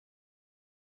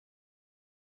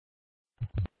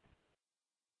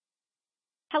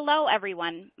Hello,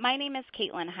 everyone. My name is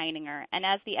Caitlin Heininger, and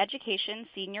as the Education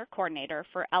Senior Coordinator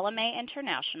for LMA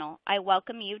International, I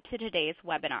welcome you to today's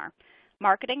webinar,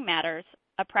 Marketing Matters,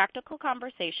 a practical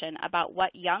conversation about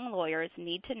what young lawyers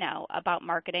need to know about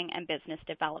marketing and business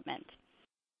development.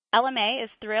 LMA is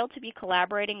thrilled to be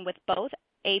collaborating with both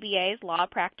ABA's Law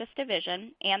Practice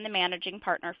Division and the Managing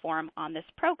Partner Forum on this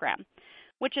program,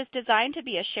 which is designed to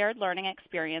be a shared learning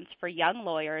experience for young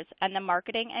lawyers and the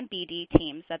marketing and BD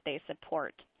teams that they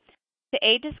support. To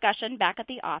aid discussion back at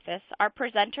the office, our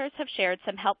presenters have shared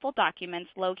some helpful documents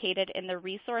located in the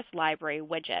Resource Library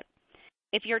widget.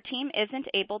 If your team isn't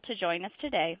able to join us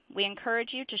today, we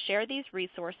encourage you to share these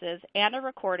resources and a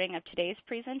recording of today's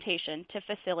presentation to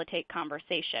facilitate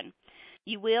conversation.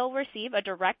 You will receive a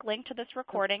direct link to this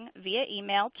recording via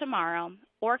email tomorrow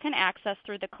or can access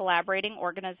through the collaborating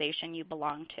organization you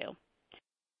belong to.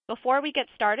 Before we get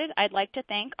started, I'd like to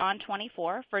thank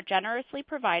On24 for generously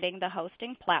providing the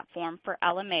hosting platform for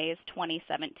LMA's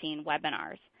 2017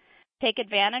 webinars. Take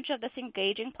advantage of this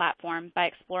engaging platform by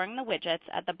exploring the widgets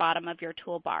at the bottom of your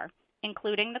toolbar,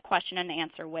 including the question and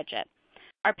answer widget.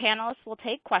 Our panelists will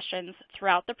take questions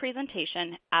throughout the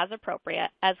presentation as appropriate,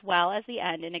 as well as the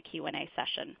end in a Q&A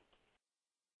session.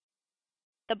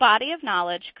 The body of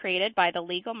knowledge created by the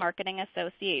Legal Marketing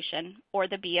Association, or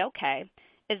the BOK,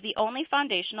 is the only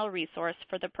foundational resource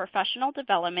for the professional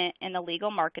development in the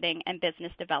legal marketing and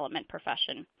business development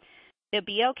profession. The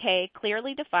BOK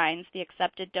clearly defines the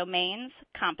accepted domains,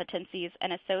 competencies,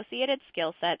 and associated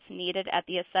skill sets needed at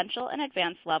the essential and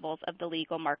advanced levels of the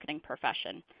legal marketing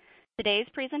profession. Today's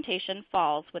presentation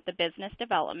falls with the business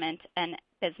development and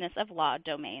business of law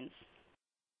domains.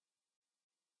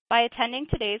 By attending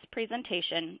today's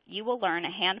presentation, you will learn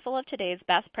a handful of today's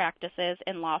best practices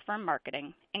in law firm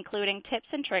marketing, including tips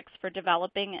and tricks for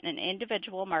developing an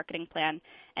individual marketing plan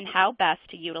and how best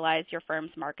to utilize your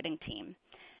firm's marketing team.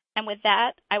 And with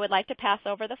that, I would like to pass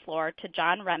over the floor to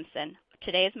John Remsen,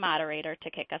 today's moderator,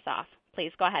 to kick us off.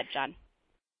 Please go ahead, John.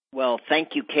 Well,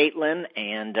 thank you, Caitlin,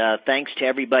 and thanks to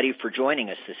everybody for joining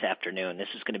us this afternoon. This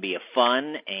is going to be a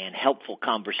fun and helpful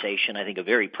conversation, I think a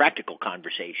very practical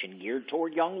conversation geared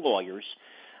toward young lawyers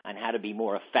on how to be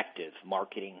more effective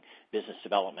marketing, business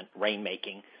development,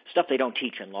 rainmaking, stuff they don't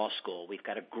teach in law school. We've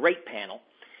got a great panel,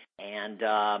 and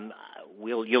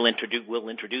we'll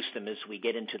introduce them as we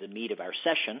get into the meat of our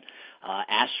session.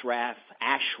 Ashraf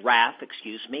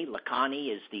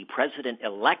Lakhani is the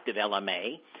president-elect of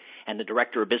LMA and the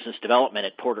Director of Business Development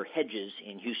at Porter Hedges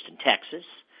in Houston, Texas.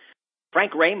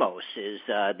 Frank Ramos is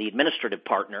the administrative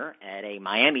partner at a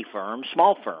Miami firm,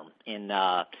 small firm, in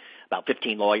about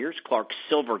 15 lawyers, Clark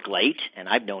Silverglate, and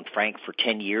I've known Frank for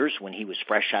 10 years when he was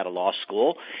fresh out of law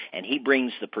school, and he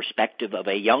brings the perspective of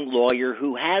a young lawyer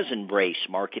who has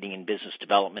embraced marketing and business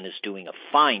development, is doing a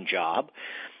fine job.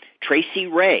 Tracy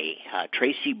Ray.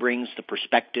 Tracy brings the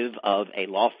perspective of a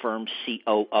law firm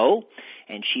COO,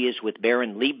 and she is with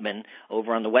Barron Liebman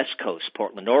over on the West Coast,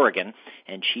 Portland, Oregon,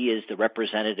 and she is the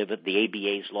representative of the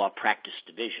ABA's Law Practice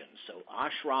Division. So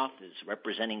Ashraf is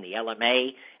representing the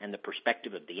LMA and the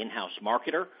perspective of the in-house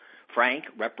marketer. Frank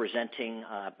representing,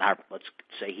 let's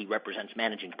say he represents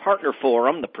Managing Partner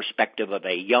Forum, the perspective of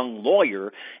a young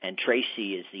lawyer, and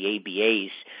Tracy is the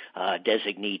ABA's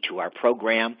designee to our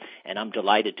program, and I'm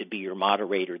delighted to be your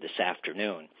moderator this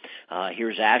afternoon.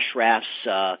 Here's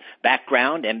Ashraf's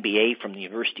background, MBA from the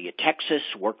University of Texas,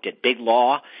 worked at Big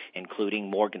Law,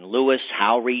 including Morgan Lewis,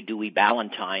 Howry, Dewey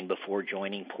Ballantine, before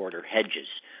joining Porter Hedges,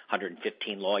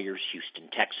 115 lawyers, Houston,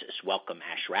 Texas. Welcome,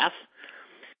 Ashraf.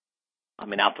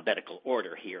 I'm in alphabetical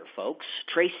order here, folks.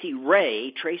 Tracy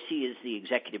Ray. Tracy is the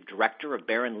executive director of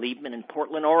Barron Liebman in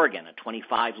Portland, Oregon, a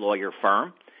 25-lawyer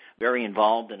firm, very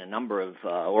involved in a number of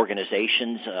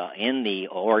organizations in the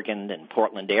Oregon and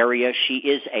Portland area. She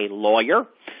is a lawyer,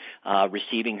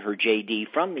 receiving her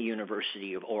JD from the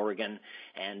University of Oregon,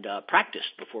 and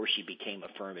practiced before she became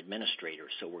a firm administrator.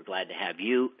 So we're glad to have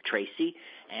you, Tracy.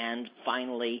 And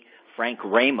finally, Frank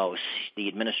Ramos, the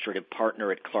administrative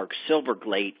partner at Clark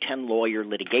Silverglate, 10-lawyer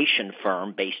litigation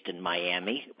firm based in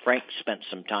Miami. Frank spent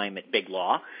some time at Big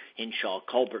Law, Hinshaw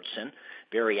Culbertson,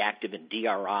 very active in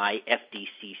DRI,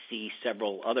 FDCC,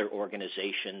 several other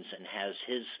organizations, and has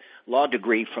his law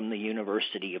degree from the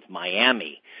University of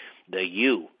Miami, the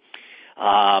U.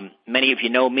 Many of you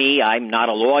know me. I'm not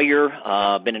a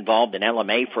lawyer. Been involved in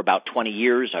LMA for about 20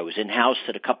 years. I was in-house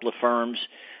at a couple of firms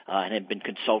and have been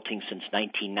consulting since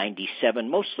 1997,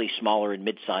 mostly smaller and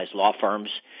mid-sized law firms,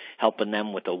 helping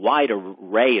them with a wide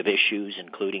array of issues,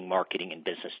 including marketing and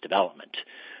business development.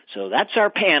 So that's our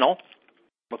panel.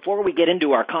 Before we get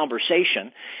into our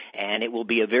conversation, and it will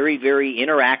be a very, very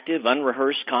interactive,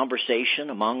 unrehearsed conversation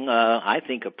among, I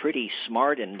think, a pretty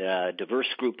smart and diverse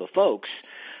group of folks,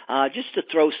 just to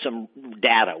throw some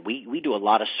data. We do a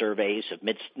lot of surveys of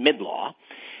mid-law,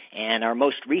 and our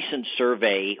most recent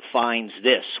survey finds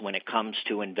this when it comes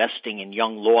to investing in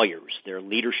young lawyers, their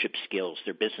leadership skills,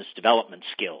 their business development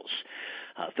skills.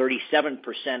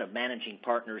 37% of managing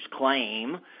partners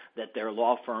claim that their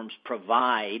law firms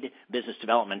provide business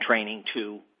development training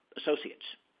to associates.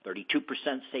 32%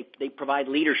 say they provide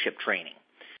leadership training.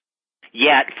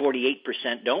 Yet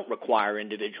 48% don't require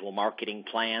individual marketing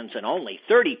plans, and only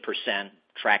 30%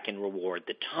 track and reward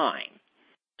the time.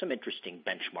 Some interesting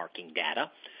benchmarking data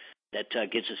that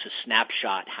gives us a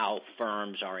snapshot how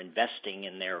firms are investing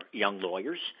in their young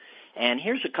lawyers. And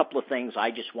here's a couple of things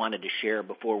I just wanted to share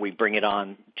before we bring it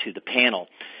on to the panel.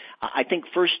 I think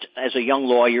first, as a young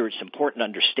lawyer, it's important to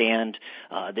understand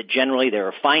that generally there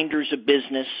are finders of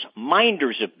business,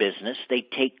 minders of business. They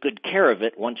take good care of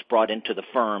it once brought into the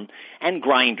firm, and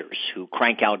grinders who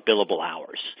crank out billable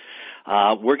hours.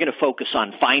 We're going to focus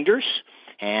on finders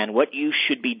and what you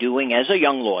should be doing as a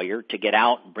young lawyer to get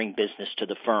out and bring business to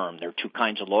the firm. There are two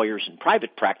kinds of lawyers in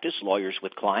private practice, lawyers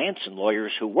with clients and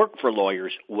lawyers who work for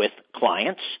lawyers with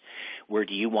clients. Where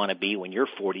do you want to be when you're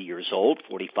 40 years old,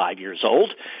 45 years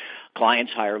old?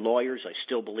 Clients hire lawyers, I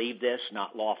still believe this,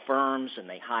 not law firms, and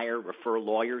they refer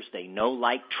lawyers they know,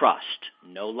 like, trust.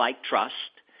 Know, like, trust.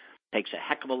 Takes a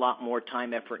heck of a lot more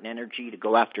time, effort, and energy to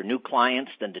go after new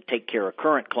clients than to take care of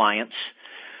current clients.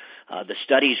 The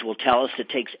studies will tell us it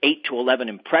takes 8 to 11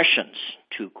 impressions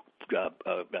to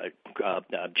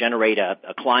generate a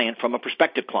client from a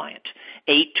prospective client.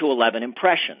 8 to 11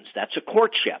 impressions. That's a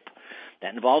courtship.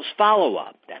 That involves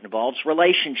follow-up. That involves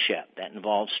relationship. That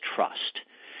involves trust.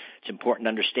 It's important to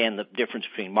understand the difference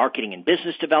between marketing and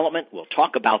business development. We'll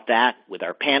talk about that with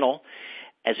our panel.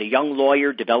 As a young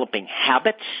lawyer, developing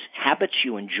habits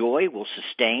you enjoy will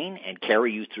sustain and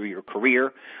carry you through your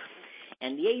career.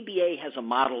 And the ABA has a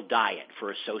model diet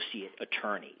for associate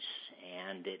attorneys,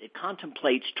 and it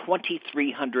contemplates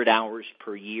 2,300 hours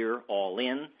per year all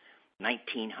in,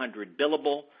 1,900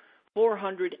 billable,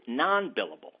 400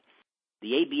 non-billable.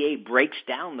 The ABA breaks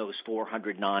down those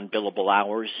 400 non-billable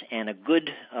hours, and a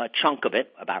good chunk of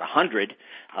it, about 100,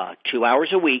 2 hours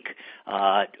a week,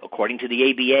 according to the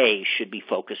ABA, should be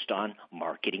focused on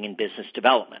marketing and business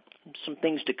development. Some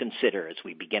things to consider as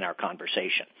we begin our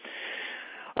conversation.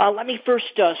 Let me first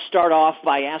start off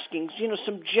by asking,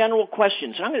 some general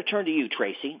questions. And I'm going to turn to you,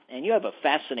 Tracy, and you have a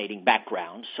fascinating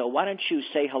background. So why don't you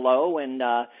say hello and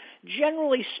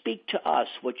generally speak to us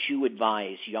what you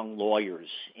advise young lawyers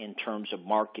in terms of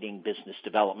marketing, business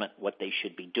development, what they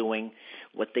should be doing,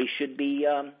 what they should be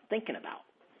thinking about.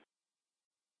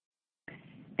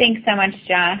 Thanks so much,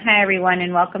 John. Hi, everyone,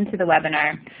 and welcome to the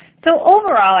webinar. So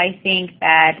overall, I think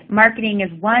that marketing is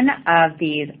one of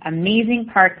these amazing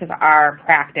parts of our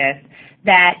practice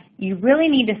that you really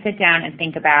need to sit down and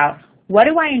think about, what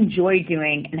do I enjoy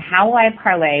doing and how will I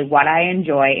parlay what I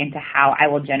enjoy into how I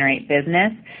will generate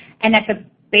business? And at the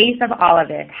base of all of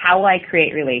it, how will I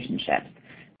create relationships?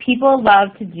 People love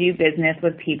to do business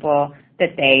with people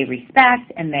that they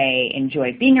respect and they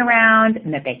enjoy being around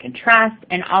and that they can trust,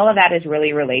 and all of that is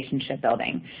really relationship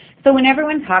building. So when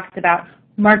everyone talks about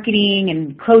marketing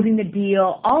and closing the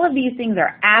deal, all of these things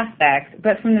are aspects,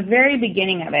 but from the very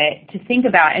beginning of it, to think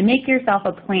about and make yourself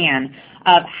a plan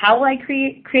of how will I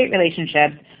create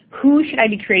relationships, who should I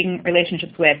be creating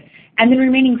relationships with, and then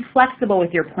remaining flexible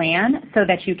with your plan so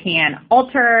that you can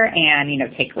alter and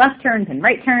take left turns and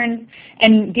right turns,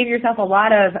 and give yourself a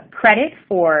lot of credit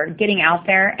for getting out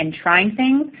there and trying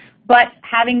things, but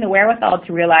having the wherewithal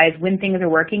to realize when things are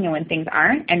working and when things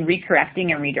aren't, and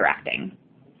recorrecting and redirecting.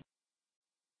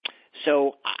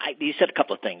 So you said a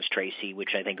couple of things, Tracy,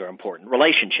 which I think are important.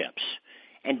 Relationships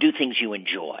and do things you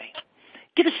enjoy.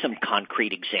 Give us some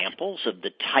concrete examples of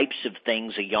the types of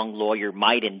things a young lawyer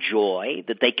might enjoy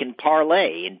that they can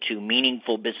parlay into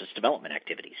meaningful business development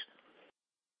activities.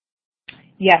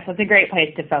 Yes, that's a great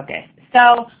place to focus.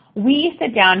 So we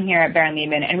sit down here at Baron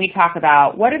Lehman and we talk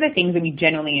about what are the things that we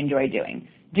genuinely enjoy doing.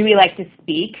 Do we like to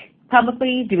speak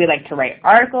publicly? Do we like to write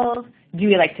articles? Do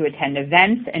we like to attend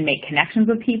events and make connections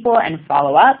with people and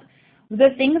follow up?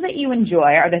 The things that you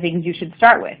enjoy are the things you should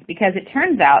start with, because it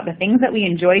turns out the things that we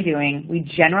enjoy doing, we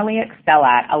generally excel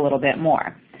at a little bit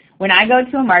more. When I go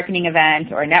to a marketing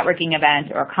event or a networking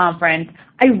event or a conference,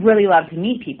 I really love to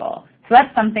meet people. So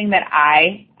that's something that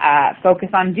I focus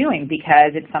on doing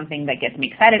because it's something that gets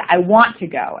me excited. I want to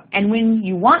go. And when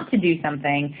you want to do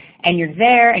something and you're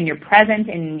there and you're present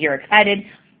and you're excited,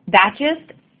 that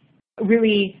just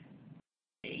really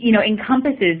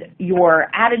encompasses your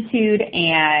attitude,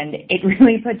 and it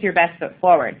really puts your best foot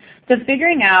forward. So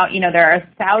figuring out, there are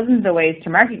thousands of ways to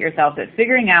market yourself, but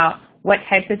figuring out what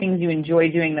types of things you enjoy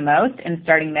doing the most and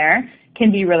starting there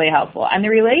can be really helpful. And the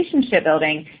relationship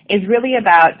building is really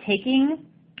about taking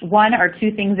one or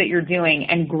two things that you're doing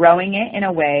and growing it in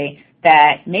a way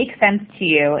that makes sense to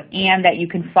you and that you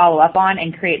can follow up on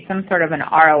and create some sort of an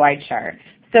ROI chart,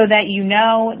 so that you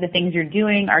know the things you're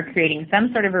doing are creating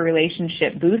some sort of a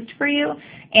relationship boost for you.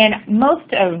 And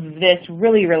most of this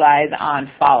really relies on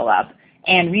follow-up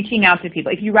and reaching out to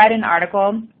people. If you write an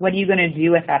article, what are you going to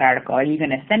do with that article? Are you going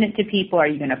to send it to people? Are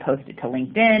you going to post it to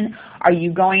LinkedIn? Are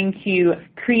you going to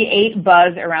create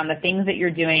buzz around the things that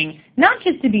you're doing, not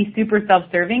just to be super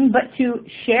self-serving, but to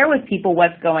share with people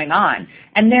what's going on?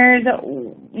 And there's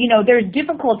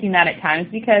difficulty in that at times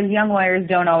because young lawyers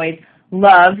don't always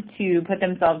love to put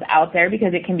themselves out there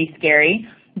because it can be scary.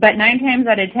 But 9 times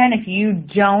out of 10, if you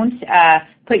don't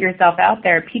put yourself out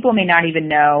there, people may not even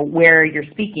know where you're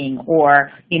speaking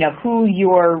or who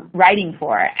you're writing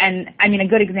for. And a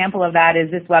good example of that is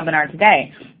this webinar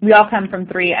today. We all come from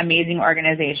 3 amazing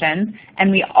organizations,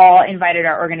 and we all invited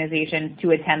our organizations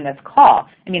to attend this call.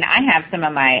 I have some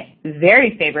of my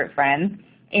very favorite friends.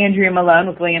 Andrea Malone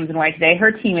with Williams & White today,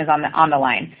 her team is on the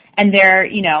line, and they're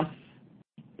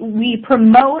we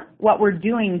promote what we're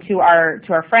doing to our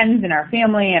friends and our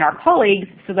family and our colleagues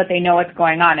so that they know what's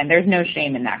going on, and there's no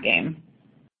shame in that game.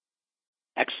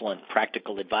 Excellent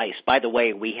practical advice. By the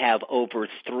way, we have over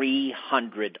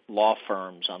 300 law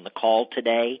firms on the call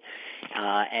today,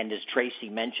 and as Tracy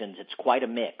mentions, it's quite a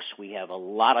mix. We have a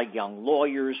lot of young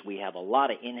lawyers, we have a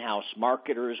lot of in-house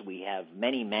marketers, we have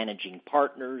many managing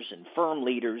partners and firm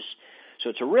leaders. So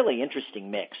it's a really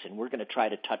interesting mix, and we're going to try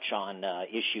to touch on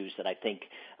issues that I think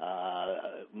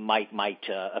might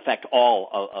affect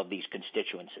all of these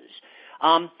constituencies.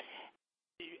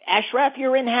 Ashraf,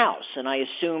 you're in-house, and I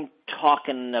assume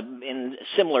talking in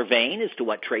similar vein as to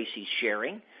what Tracy's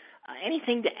sharing.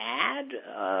 Anything to add?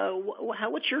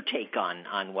 What's your take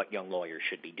on what young lawyers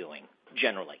should be doing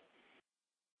generally?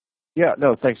 Yeah,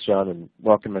 no, thanks, John, and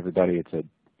welcome, everybody. It's a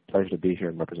pleasure to be here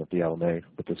and represent the LMA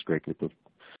with this great group of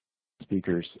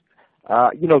speakers. I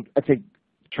think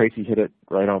Tracy hit it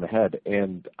right on the head,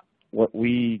 and what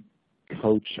we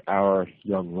coach our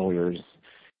young lawyers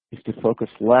is to focus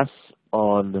less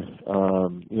on,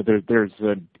 there's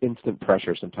an instant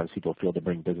pressure sometimes people feel to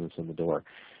bring business in the door,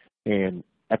 and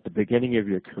at the beginning of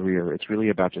your career, it's really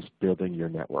about just building your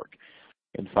network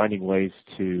and finding ways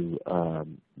to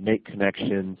make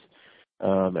connections,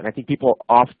 and I think people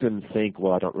often think,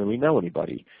 well, I don't really know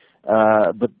anybody.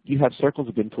 But you have circles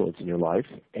of influence in your life,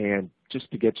 and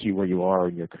just to get you where you are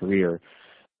in your career,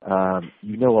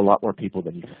 you know a lot more people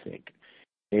than you think.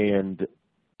 And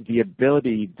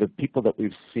the people that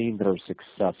we've seen that are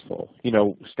successful,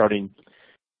 starting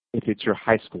if it's your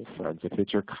high school friends, if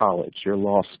it's your college, your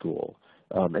law school,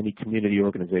 any community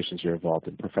organizations you're involved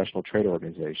in, professional trade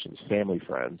organizations, family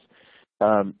friends,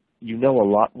 you know a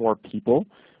lot more people,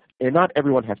 and not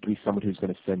everyone has to be someone who's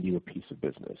going to send you a piece of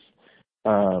business.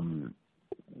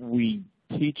 We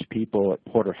teach people at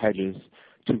Porter Hedges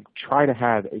to try to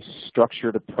have a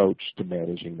structured approach to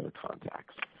managing their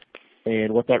contacts.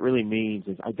 And what that really means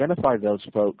is identify those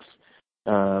folks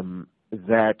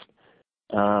that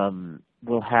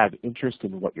will have interest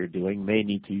in what you're doing, may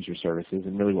need to use your services,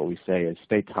 and really what we say is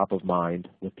stay top of mind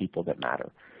with people that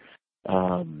matter.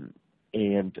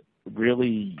 And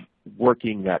really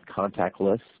working that contact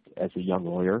list as a young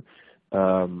lawyer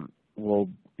will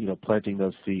planting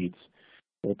those seeds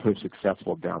will prove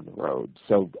successful down the road.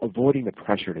 So avoiding the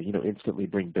pressure to, instantly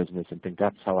bring business and think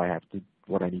that's how I have to,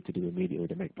 what I need to do immediately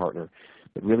to make partner,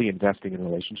 but really investing in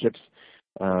relationships,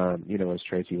 as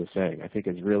Tracy was saying, I think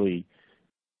is really,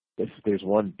 if there's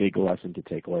one big lesson to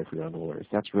take away for young lawyers,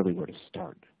 that's really where to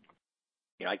start.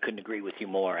 I couldn't agree with you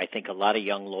more. I think a lot of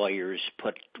young lawyers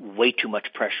put way too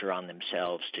much pressure on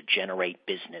themselves to generate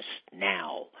business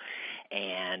now.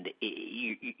 And,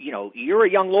 you're a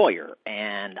young lawyer,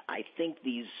 and I think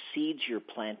these seeds you're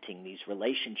planting, these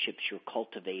relationships you're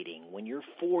cultivating, when you're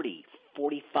 40,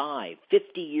 45,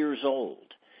 50 years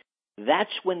old,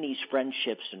 that's when these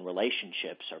friendships and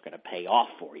relationships are going to pay off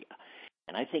for you.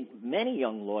 And I think many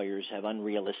young lawyers have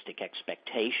unrealistic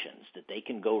expectations that they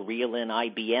can go reel in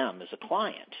IBM as a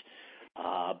client.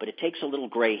 But it takes a little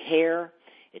gray hair.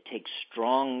 It takes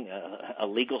strong a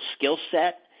legal skill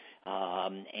set.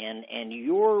 And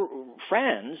your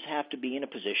friends have to be in a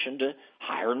position to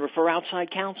hire and refer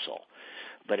outside counsel.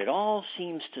 But it all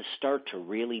seems to start to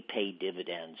really pay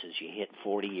dividends as you hit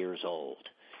 40 years old.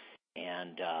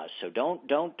 And so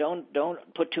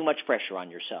don't put too much pressure on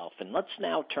yourself. And let's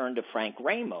now turn to Frank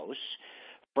Ramos.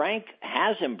 Frank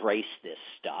has embraced this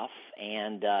stuff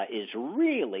and is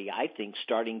really, I think,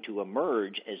 starting to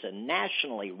emerge as a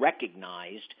nationally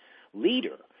recognized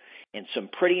leader in some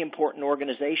pretty important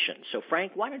organizations. So,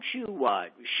 Frank, why don't you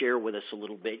share with us a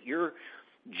little bit your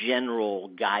general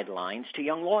guidelines to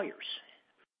young lawyers?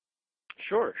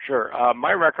 Sure.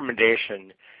 My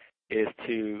recommendation is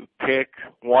to pick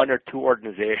one or two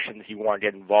organizations you want to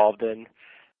get involved in,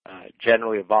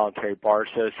 generally a voluntary bar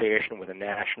association with a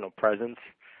national presence,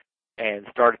 and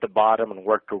start at the bottom and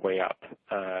work your way up.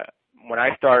 When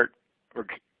I start or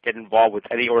get involved with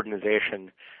any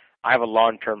organization, I have a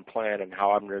long-term plan on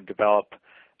how I'm going to develop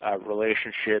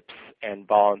relationships and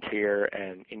volunteer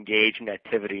and engage in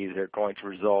activities that are going to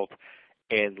result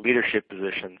in leadership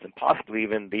positions and possibly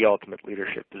even the ultimate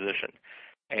leadership position.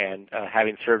 And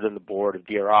having served on the board of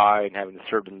DRI and having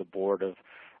served on the board of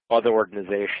other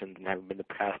organizations and having been the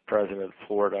past president of the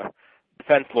Florida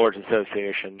Defense Lawyers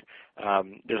Association,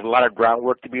 there's a lot of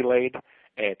groundwork to be laid,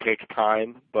 and it takes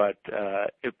time, but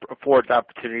it affords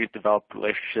opportunities to develop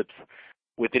relationships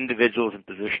with individuals in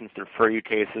positions to refer you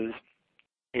cases.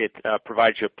 It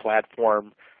provides you a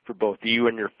platform for both you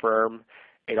and your firm.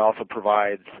 It also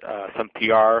provides some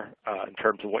PR in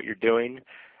terms of what you're doing,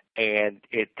 and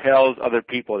it tells other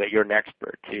people that you're an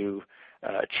expert to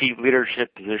achieve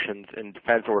leadership positions in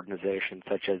defense organizations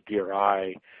such as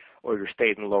DRI or your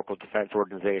state and local defense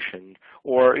organization,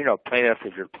 or plaintiffs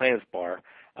if you're a plaintiffs bar.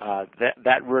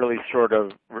 That really sort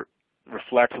of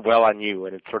reflects well on you,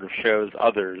 and it sort of shows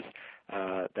others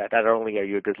that not only are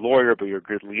you a good lawyer, but you're a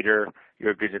good leader,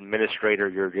 you're a good administrator,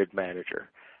 you're a good manager.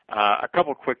 A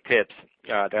couple quick tips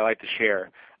that I like to share.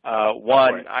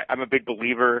 One, I'm a big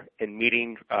believer in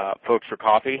meeting folks for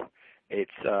coffee.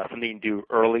 It's something you can do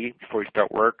early before you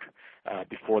start work,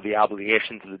 before the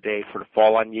obligations of the day sort of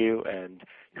fall on you and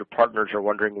your partners are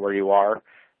wondering where you are.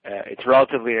 It's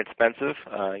relatively inexpensive.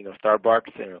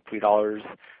 Starbucks, $3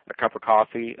 a cup of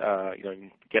coffee. You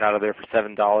can get out of there for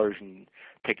 $7 and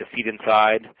take a seat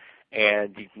inside,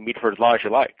 and you can meet for as long as you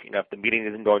like. If the meeting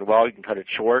isn't going well, you can cut it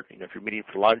short. If you're meeting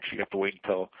for lunch, you have to wait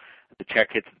until the check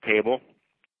hits the table.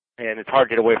 And it's hard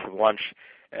to get away from lunch,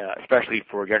 especially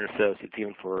for younger associates,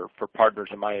 even for partners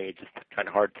of my age. It's kind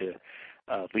of hard to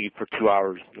leave for 2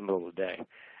 hours in the middle of the day.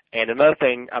 And another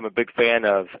thing I'm a big fan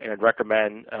of and I'd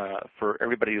recommend for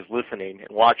everybody who's listening and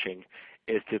watching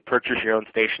is to purchase your own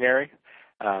stationery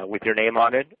with your name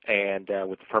on it and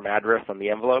with the firm address on the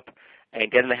envelope, and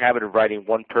get in the habit of writing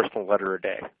one personal letter a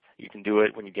day. You can do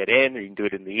it when you get in, or you can do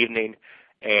it in the evening,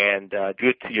 and do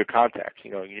it to your contacts.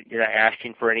 You're not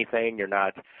asking for anything. You're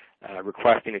not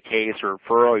requesting a case or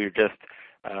referral. You're just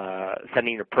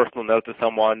sending a personal note to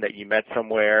someone that you met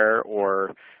somewhere,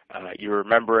 or you're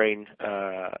remembering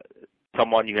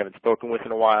someone you haven't spoken with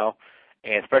in a while.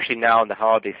 And especially now in the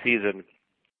holiday season,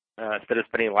 instead of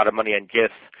spending a lot of money on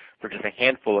gifts for just a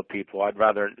handful of people,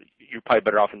 you're probably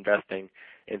better off investing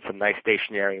in some nice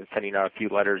stationery and sending out a few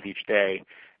letters each day,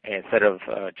 and instead of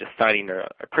just signing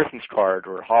a Christmas card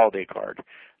or a holiday card.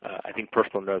 I think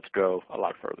personal notes go a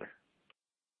lot further.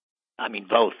 I mean,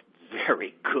 both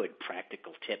very good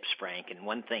practical tips, Frank. And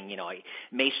one thing,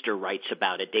 Meister writes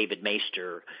about it, David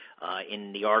Meister,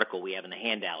 in the article we have in the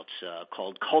handouts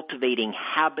called Cultivating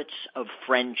Habits of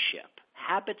Friendship.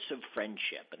 Habits of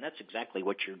friendship. And that's exactly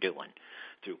what you're doing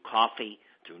through coffee,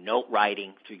 through note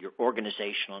writing, through your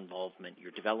organizational involvement.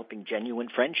 You're developing genuine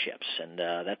friendships, and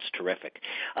that's terrific.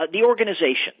 The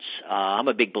organizations. I'm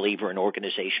a big believer in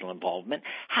organizational involvement.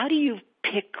 How do you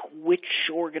pick which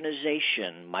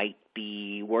organization might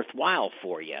be worthwhile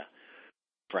for you,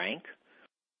 Frank?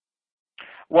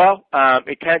 Well,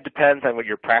 it kind of depends on what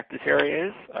your practice area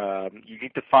is. You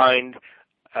need to find,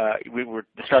 we were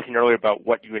discussing earlier about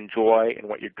what you enjoy and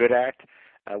what you're good at.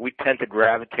 We tend to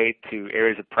gravitate to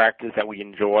areas of practice that we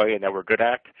enjoy and that we're good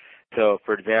at. So,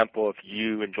 for example, if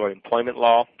you enjoy employment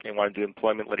law and want to do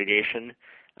employment litigation,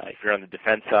 if you're on the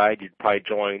defense side, you'd probably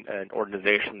join an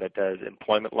organization that does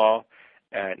employment law.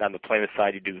 And on the plaintiff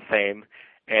side, you do the same.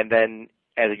 And then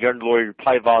as a young lawyer, you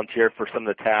probably volunteer for some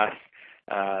of the tasks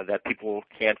that people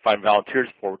can't find volunteers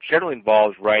for, which generally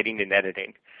involves writing and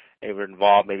editing. It would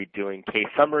involve maybe doing case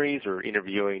summaries or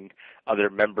interviewing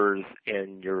other members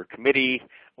in your committee,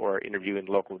 or interviewing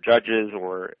local judges,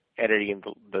 or editing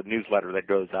the newsletter that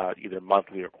goes out either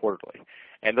monthly or quarterly.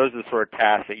 And those are the sort of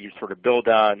tasks that you sort of build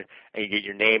on, and you get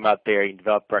your name out there, you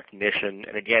develop recognition.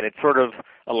 And again, it's sort of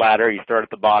a ladder. You start at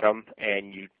the bottom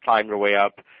and you climb your way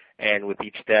up, and with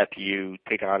each step you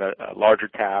take on a larger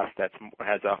task that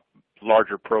has a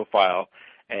larger profile,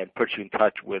 and puts you in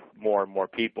touch with more and more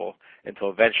people until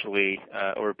eventually,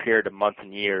 over a period of months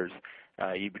and years,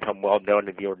 you become well known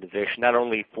in the organization, not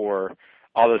only for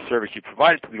all the service you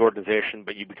provided to the organization,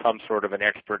 but you become sort of an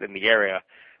expert in the area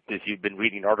because you've been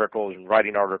reading articles and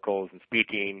writing articles and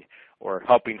speaking or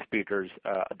helping speakers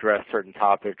address certain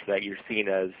topics that you're seen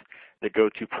as the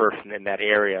go-to person in that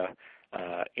area,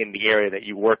 in the area that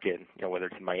you work in, whether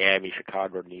it's in Miami,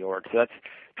 Chicago, or New York. So that's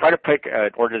try to pick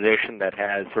an organization that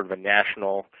has sort of a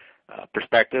national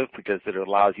perspective because it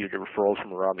allows you to get referrals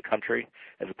from around the country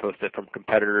as opposed to from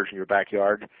competitors in your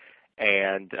backyard,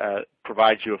 and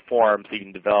provides you a forum so you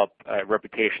can develop a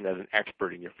reputation as an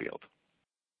expert in your field.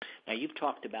 Now, you've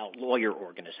talked about lawyer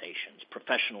organizations,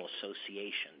 professional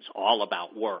associations, all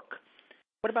about work.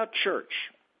 What about church?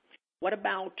 What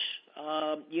about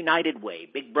United Way,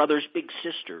 Big Brothers, Big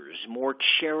Sisters, more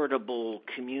charitable,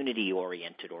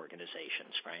 community-oriented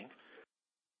organizations, Frank?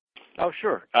 Oh,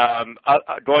 sure.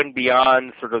 Going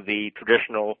beyond sort of the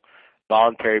traditional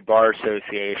voluntary bar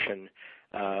association,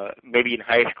 maybe in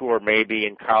high school or maybe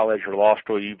in college or law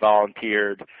school you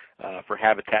volunteered for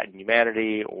Habitat and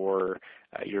Humanity, or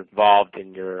you're involved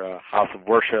in your house of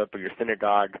worship or your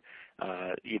synagogue,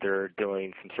 either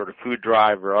doing some sort of food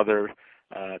drive or other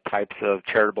types of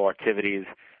charitable activities.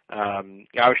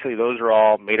 Obviously, those are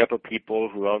all made up of people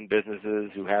who own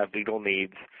businesses, who have legal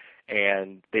needs,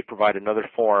 and they provide another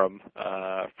forum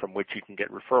from which you can get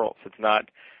referrals. It's not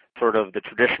sort of the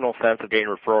traditional sense of getting a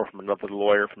referral from another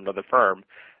lawyer from another firm,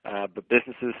 but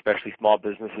businesses, especially small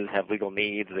businesses, have legal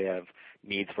needs. They have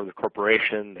needs for the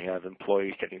corporation. They have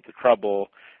employees getting into trouble.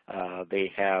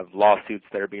 They have lawsuits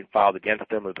that are being filed against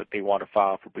them or that they want to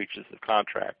file for breaches of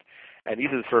contract. And these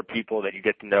are the sort of people that you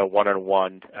get to know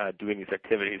one-on-one doing these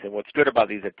activities. And what's good about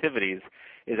these activities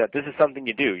is that this is something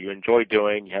you do. You enjoy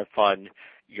doing. You have fun.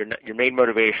 Your main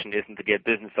motivation isn't to get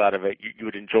business out of it. You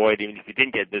would enjoy it even if you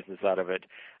didn't get business out of it.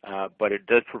 But it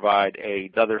does provide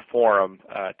another forum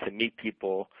to meet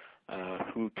people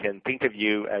who can think of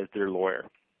you as their lawyer.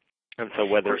 And so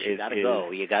whether you got to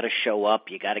go, you got to show up,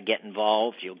 you got to get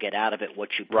involved, you'll get out of it what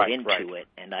you put into it.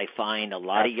 And I find a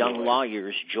lot of young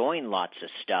lawyers join lots of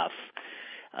stuff,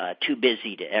 too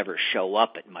busy to ever show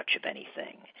up at much of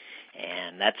anything.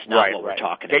 And that's not what we're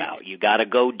talking about. You got to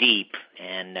go deep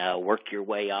and work your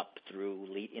way up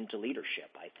into leadership,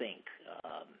 I think.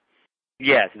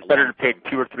 Yes, it's better to pick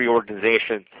 2 or 3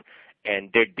 organizations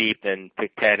and dig deep than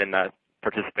pick 10 and not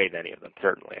participate in any of them.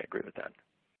 Certainly, I agree with that.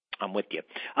 I'm with you.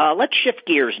 Let's shift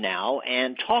gears now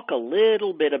and talk a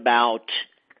little bit about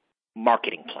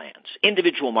marketing plans,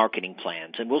 individual marketing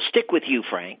plans. And we'll stick with you,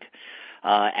 Frank,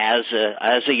 as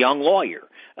a young lawyer.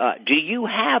 Do you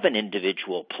have an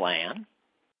individual plan?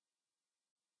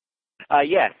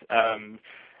 Yes.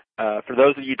 For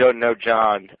those of you who don't know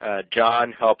John,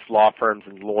 John helps law firms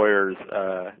and lawyers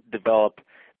develop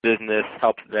business,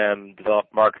 helps them develop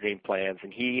marketing plans,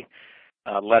 and he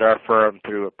led our firm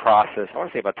through a process, I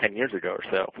want to say about 10 years ago or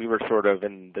so. We were sort of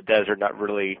in the desert, not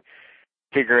really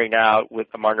figuring out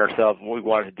among ourselves what we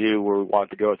wanted to do, where we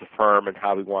wanted to go as a firm, and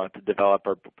how we wanted to develop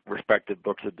our respective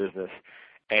books of business.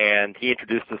 And he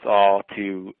introduced us all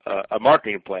to a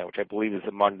marketing plan, which I believe is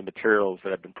among the materials that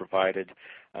have been provided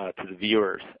to the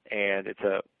viewers. And it's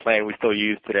a plan we still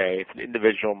use today. It's an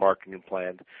individual marketing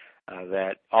plan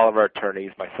that all of our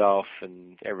attorneys, myself,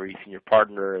 and every senior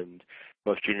partner and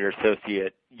most junior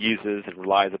associate uses and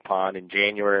relies upon. In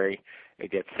January, it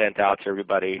gets sent out to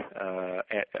everybody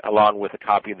along with a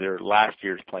copy of their last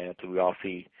year's plan, so we all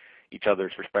see each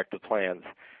other's respective plans.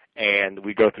 And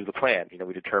we go through the plan.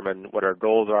 We determine what our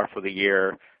goals are for the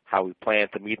year, how we plan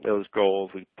to meet those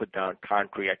goals. We put down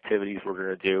concrete activities we're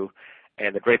going to do.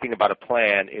 And the great thing about a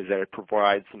plan is that it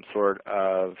provides some sort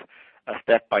of a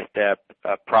step-by-step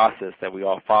process that we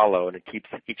all follow, and it keeps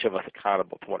each of us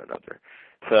accountable to one another.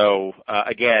 So,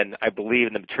 again, I believe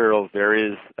in the materials. There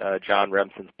is John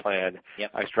Remsen's plan.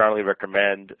 Yep. I strongly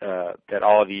recommend that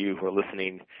all of you who are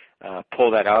listening pull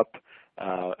that up,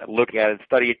 look at it,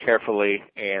 study it carefully,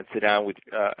 and sit down with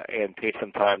and take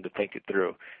some time to think it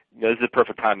through. This is the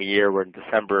perfect time of year. We're in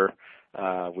December.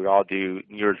 We all do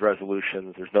New Year's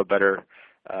resolutions. There's no better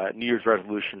New Year's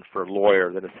resolution for a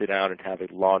lawyer than to sit down and have a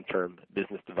long-term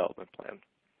business development plan.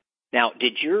 Now,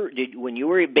 when you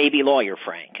were a baby lawyer,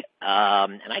 Frank,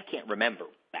 and I can't remember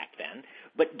back then,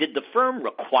 but did the firm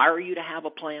require you to have a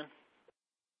plan?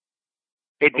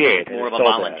 It did. More of a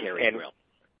voluntary drill.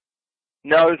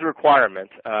 No, it was a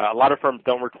requirement. A lot of firms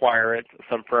don't require it.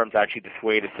 Some firms actually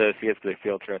dissuade associates because they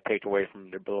feel it's going to take away from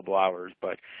their billable hours.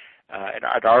 But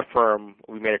at our firm,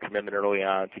 we made a commitment early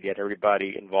on to get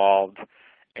everybody involved,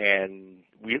 and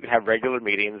we have regular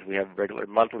meetings. We have regular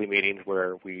monthly meetings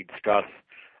where we discuss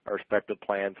our respective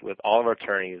plans with all of our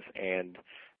attorneys, and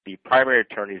the primary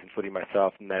attorneys, including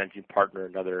myself, the managing partner,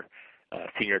 and another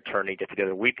senior attorney, get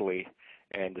together weekly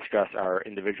and discuss our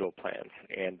individual plans.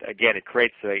 And again, it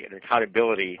creates an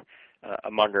accountability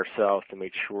among ourselves to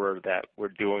make sure that we're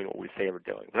doing what we say we're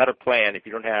doing. Without a plan, if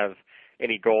you don't have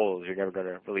any goals, you're never going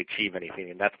to really achieve anything,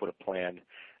 and that's what a plan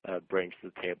brings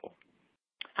to the table.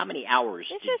 How many hours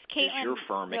does Caitlin, your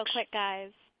firm real quick,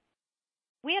 guys.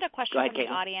 We had a question from the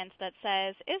audience that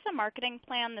says, is a marketing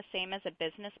plan the same as a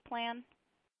business plan?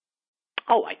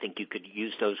 Oh, I think you could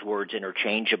use those words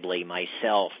interchangeably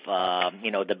myself.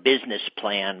 The business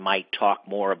plan might talk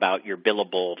more about your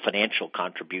billable financial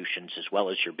contributions as well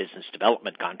as your business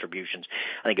development contributions.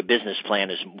 I think a business plan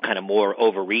is kind of more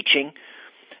overreaching,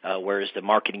 whereas the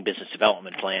marketing business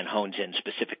development plan hones in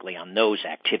specifically on those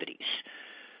activities.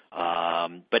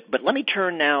 But let me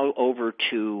turn now over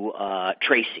to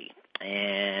Tracy.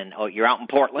 And you're out in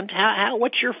Portland.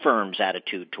 What's your firm's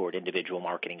attitude toward individual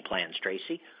marketing plans,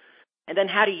 Tracy? And then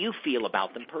how do you feel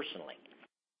about them personally?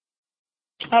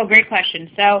 Oh, great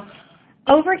question. So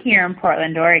over here in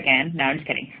Portland, Oregon, no, I'm just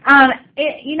kidding.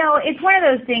 It's one of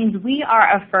those things. We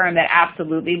are a firm that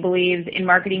absolutely believes in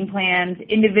marketing plans,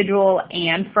 individual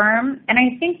and firm. And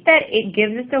I think that it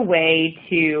gives us a way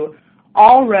to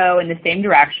all row in the same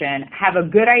direction, have a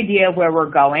good idea of where we're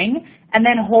going, and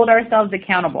then hold ourselves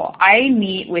accountable. I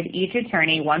meet with each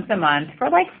attorney once a month for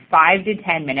like 5 to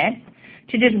 10 minutes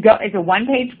to just go. It's a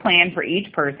one-page plan for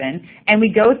each person, and we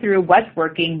go through what's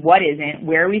working, what isn't,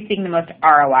 where are we seeing the most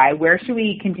ROI, where should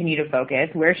we continue to focus,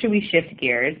 where should we shift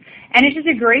gears. And it's just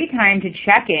a great time to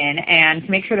check in and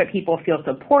to make sure that people feel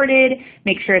supported,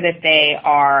 make sure that they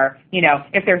are,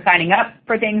 if they're signing up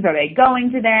for things, are they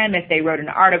going to them? If they wrote an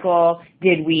article,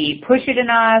 did we push it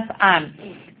enough?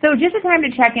 So just a time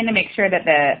to check in to make sure that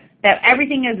that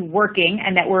everything is working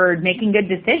and that we're making good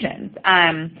decisions.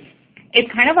 It's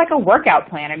kind of like a workout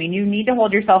plan. I mean, you need to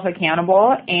hold yourself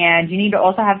accountable, and you need to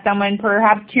also have someone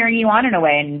perhaps cheering you on in a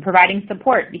way and providing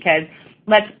support, because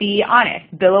let's be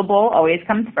honest, billable always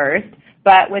comes first,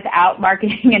 but without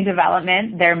marketing and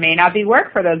development, there may not be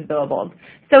work for those billables.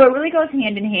 So it really goes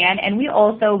hand in hand, and we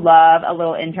also love a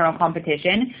little internal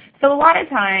competition. So a lot of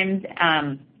times,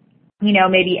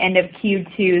 maybe end of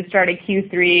Q2, start of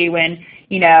Q3, when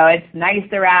it's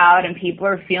nicer out and people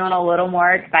are feeling a little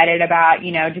more excited about,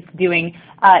 just doing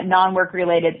non-work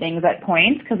related things at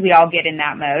points, because we all get in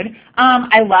that mode.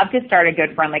 I love to start a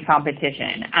good friendly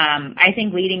competition. I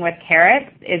think leading with carrots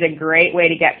is a great way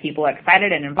to get people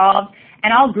excited and involved.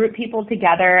 And I'll group people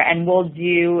together, and we'll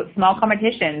do small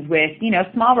competitions with,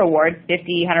 small rewards,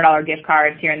 $50, $100 gift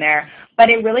cards here and there. But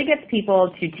it really gets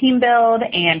people to team build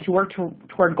and to work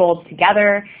toward goals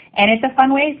together. And it's a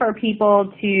fun way for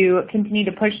people to continue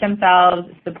to push themselves,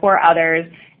 support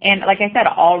others, and like I said,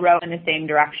 all row in the same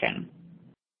direction.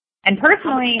 And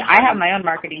personally, I have my own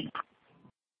marketing.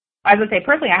 I would say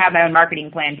personally, I have my own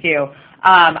marketing plan too.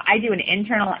 I do an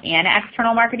internal and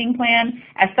external marketing plan.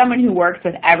 As someone who works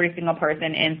with every single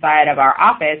person inside of our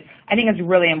office, I think it's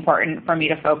really important for me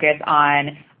to focus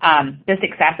on the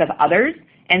success of others.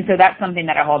 And so that's something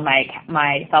that I hold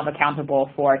myself accountable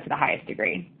for to the highest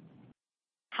degree.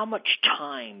 How much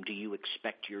time do you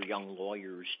expect your young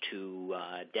lawyers to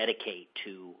dedicate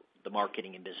to the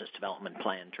marketing and business development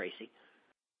plan, Tracy?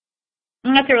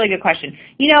 That's a really good question.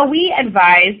 We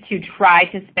advise to try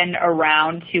to spend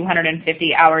around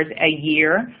 250 hours a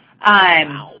year.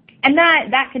 Wow. And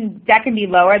that can be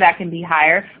lower, that can be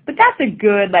higher, but that's a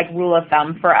good rule of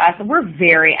thumb for us. We're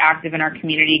very active in our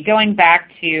community. Going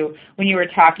back to when you were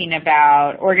talking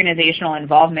about organizational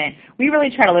involvement, we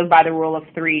really try to live by the rule of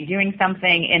 3, doing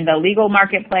something in the legal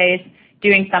marketplace,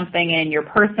 doing something in your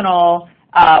personal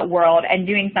world, and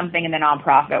doing something in the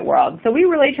nonprofit world. So we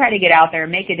really try to get out there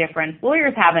and make a difference.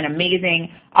 Lawyers have an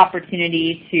amazing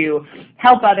opportunity to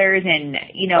help others, and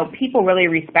people really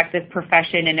respect this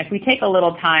profession. And if we take a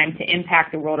little time to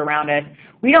impact the world around us,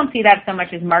 we don't see that so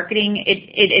much as marketing.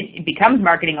 It becomes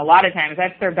marketing a lot of times.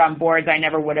 I've served on boards I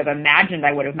never would have imagined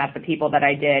I would have met the people that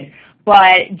I did.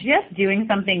 But just doing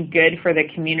something good for the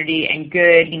community and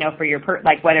good, for your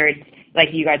whether it's like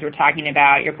you guys were talking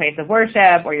about, your place of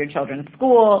worship or your children's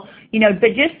school,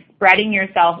 but just spreading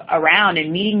yourself around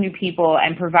and meeting new people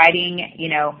and providing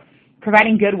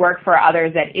good work for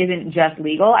others that isn't just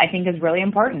legal, I think is really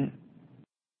important.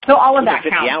 So all of that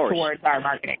counts towards our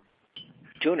marketing.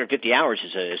 250 hours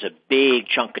is a big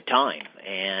chunk of time.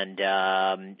 And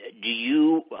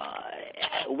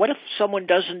what if someone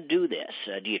doesn't do this?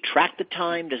 Do you track the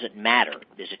time? Does it matter?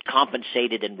 Is it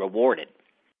compensated and rewarded?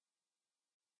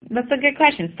 That's a good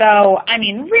question. So, I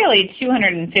mean, really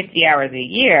 250 hours a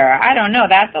year, I don't know.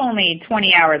 That's only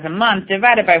 20 hours a month.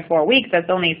 Divided by 4 weeks, that's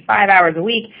only 5 hours a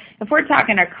week. If we're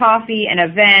talking a coffee, an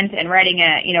event, and writing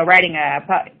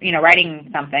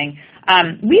something,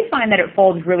 we find that it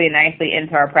folds really nicely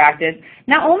into our practice.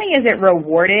 Not only is it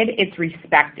rewarded, it's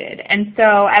respected. And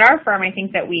so at our firm, I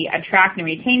think that we attract and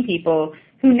retain people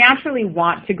who naturally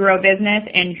want to grow business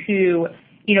and who,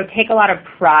 take a lot of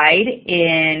pride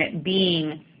in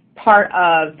being part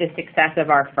of the success of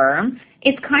our firm.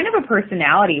 It's kind of a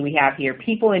personality we have here.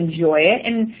 People enjoy it,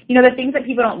 and the things that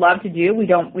people don't love to do, we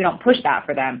don't push that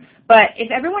for them. But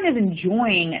if everyone is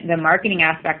enjoying the marketing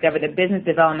aspect of it, the business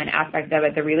development aspect of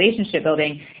it, the relationship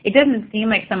building, it doesn't seem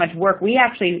like so much work. We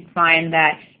actually find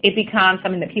that it becomes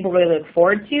something that people really look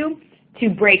forward to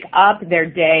break up their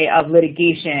day of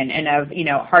litigation and of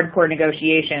hardcore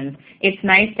negotiations. It's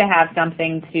nice to have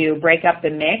something to break up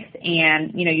the mix,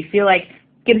 and you feel like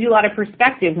gives you a lot of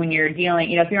perspective when you're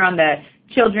dealing, if you're on the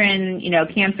Children,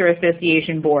 Cancer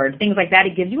Association board, things like that.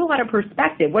 It gives you a lot of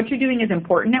perspective. What you're doing is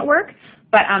important at work,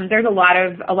 but there's a lot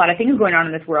of things going on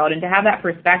in this world, and to have that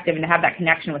perspective and to have that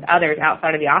connection with others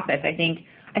outside of the office, I think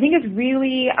it's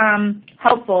really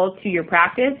helpful to your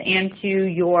practice and to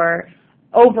your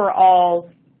overall,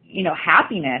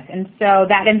 happiness. And so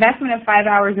that investment of 5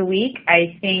 hours a week,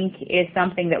 I think, is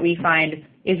something that we find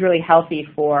is really healthy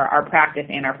for our practice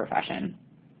and our profession.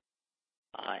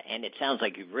 And it sounds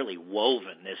like you've really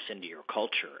woven this into your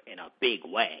culture in a big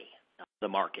way, the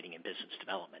marketing and business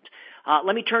development.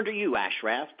 Let me turn to you,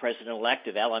 Ashraf, President-elect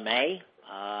of LMA.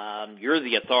 You're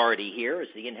the authority here as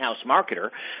the in-house marketer.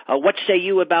 What say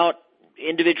you about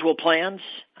individual plans?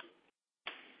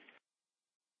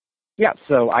 Yeah,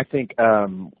 so I think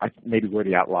maybe we're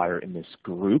the outlier in this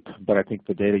group, but I think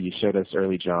the data you showed us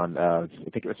early, John, I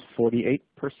think it was 48%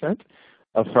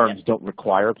 of firms don't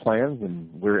require plans,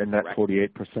 and we're in that 48%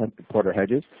 at Porter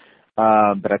Hedges.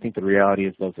 But I think the reality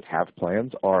is those that have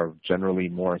plans are generally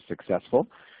more successful.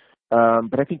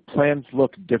 But I think plans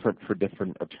look different for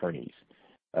different attorneys.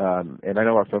 And I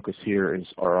know our focus here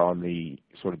are on the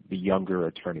sort of the younger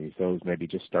attorneys, those maybe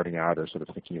just starting out or sort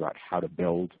of thinking about how to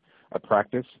build a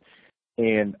practice.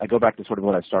 And I go back to sort of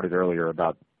what I started earlier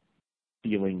about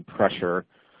feeling pressure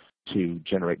to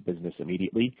generate business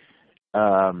immediately.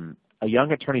 A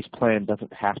young attorney's plan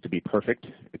doesn't have to be perfect.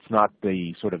 It's not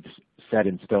the sort of set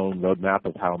in stone roadmap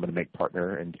of how I'm going to make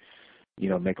partner and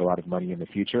make a lot of money in the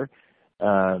future.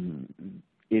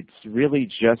 It's really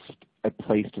just a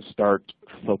place to start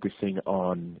focusing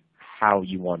on how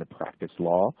you want to practice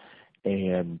law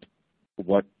and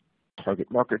what target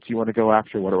markets you want to go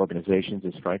after, what organizations,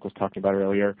 as Frank was talking about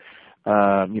earlier,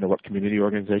 what community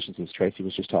organizations, as Tracy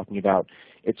was just talking about.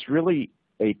 It's really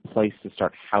a place to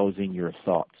start housing your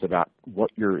thoughts about what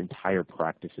your entire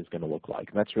practice is going to look like.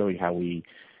 And that's really how we,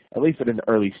 at least at an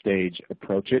early stage,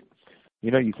 approach it.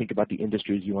 You think about the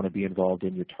industries you want to be involved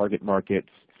in, your target markets,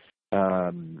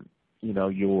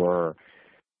 your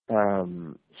sort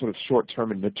of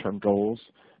short-term and mid-term goals.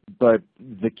 But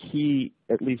the key,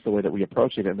 at least the way that we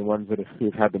approach it, and the ones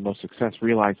who've had the most success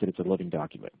realize that it's a living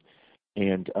document.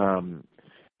 And,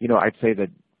 I'd say that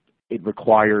it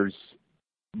requires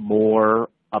more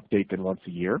update than once a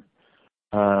year.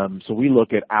 So we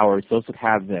look at hours, those that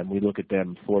have them, we look at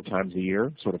them 4 times a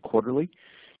year, sort of quarterly,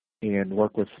 and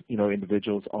work with,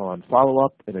 individuals on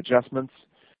follow-up and adjustments.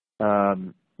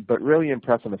 But really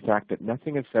impress on the fact that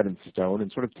nothing is set in stone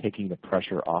and sort of taking the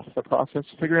pressure off the process.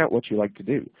 Figure out what you like to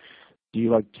do. Do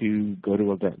you like to go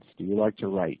to events? Do you like to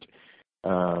write?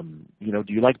 Do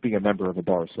you like being a member of a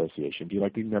bar association? Do you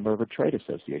like being a member of a trade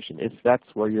association? If that's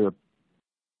where your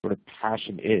sort of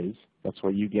passion is, that's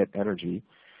where you get energy,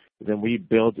 then we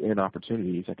build in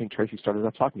opportunities. I think Tracy started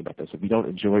off talking about this. If you don't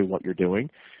enjoy what you're doing,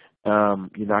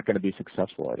 you're not going to be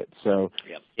successful at it. So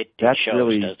it that's shows,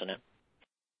 really, doesn't it?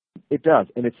 It does,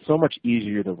 and it's so much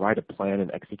easier to write a plan and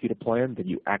execute a plan than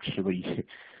you actually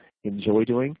enjoy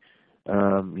doing.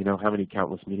 How many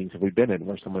countless meetings have we been in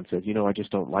where someone says,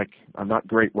 I'm not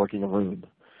great working a room.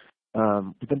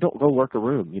 But then don't go work a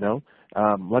room,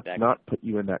 Let's not put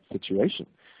you in that situation.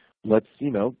 Let's,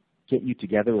 get you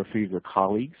together with a few of your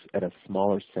colleagues at a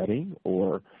smaller setting,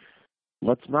 or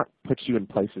let's not put you in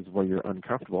places where you're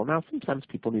uncomfortable. Now, sometimes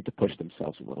people need to push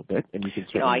themselves a little bit, and you can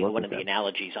certainly work one with of the them.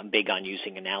 analogies, I'm big on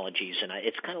using analogies, and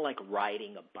it's kind of like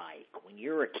riding a bike. When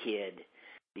you're a kid,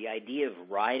 the idea of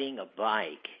riding a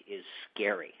bike is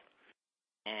scary.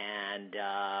 And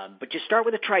but you start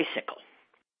with a tricycle,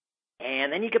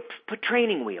 and then you can put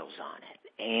training wheels on it.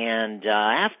 And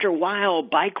after a while,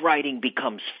 bike riding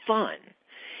becomes fun.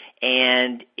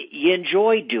 And you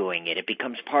enjoy doing it. It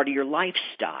becomes part of your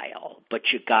lifestyle,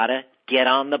 but you got to get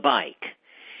on the bike.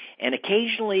 And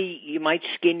occasionally you might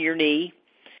skin your knee,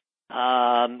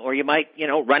 or you might,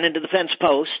 run into the fence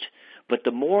post. But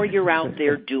the more you're out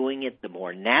there doing it, the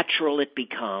more natural it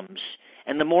becomes,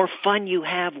 and the more fun you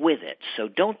have with it. So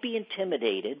don't be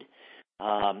intimidated.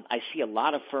 I see a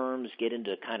lot of firms get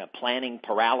into kind of planning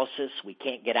paralysis. We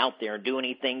can't get out there and do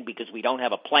anything because we don't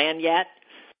have a plan yet,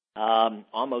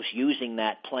 almost using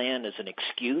that plan as an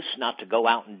excuse not to go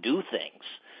out and do things.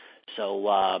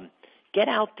 So get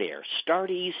out there,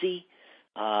 start easy,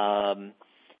 and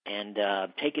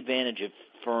take advantage of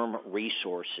firm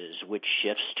resources, which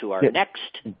shifts to our next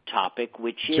topic,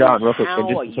 which is John, real quick,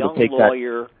 how a young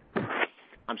lawyer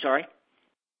 – I'm sorry?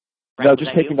 No,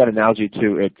 just taking that analogy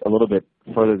to it a little bit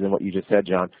further than what you just said,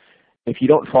 John. If you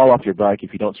don't fall off your bike,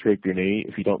 if you don't scrape your knee,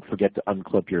 if you don't forget to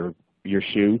unclip your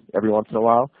shoe every once in a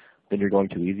while, then you're going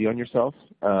too easy on yourself.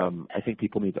 I think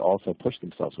people need to also push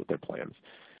themselves with their plans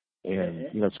and,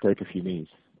 scrape a few knees.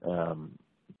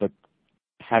 But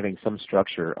having some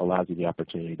structure allows you the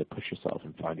opportunity to push yourself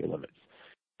and find your limits.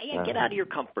 Yeah, get out of your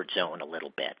comfort zone a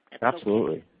little bit. That's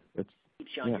absolutely. Okay.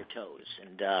 Keeps you on your toes.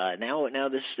 And now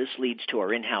this leads to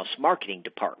our in-house marketing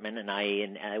department, and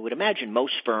I would imagine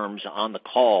most firms on the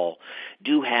call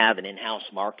do have an in-house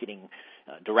marketing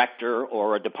director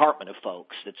or a department of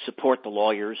folks that support the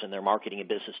lawyers in their marketing and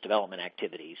business development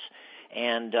activities.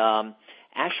 And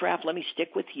Ashraf, let me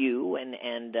stick with you,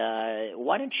 and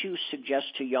why don't you suggest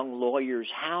to young lawyers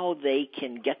how they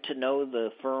can get to know the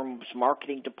firm's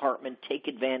marketing department, take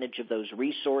advantage of those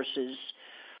resources,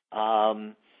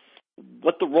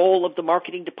 what the role of the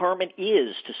marketing department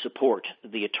is to support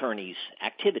the attorney's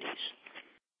activities.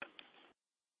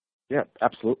 Yeah,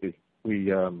 absolutely.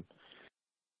 We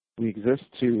exist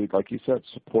to, like you said,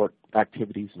 support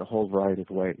activities in a whole variety of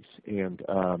ways. And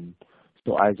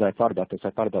so as I thought about this,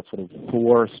 I thought about sort of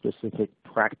 4 specific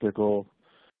practical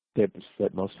tips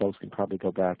that most folks can probably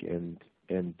go back and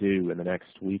do in the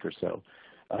next week or so.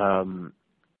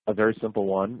 A very simple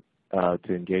one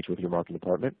to engage with your marketing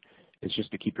department is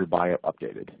just to keep your bio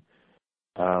updated.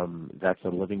 That's a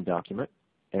living document,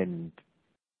 and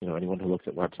anyone who looks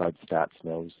at website stats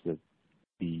knows that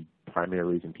the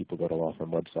primary reason people go to law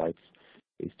firm websites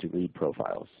is to read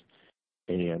profiles.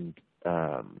 And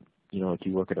if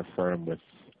you work at a firm with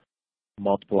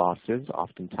multiple offices,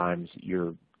 oftentimes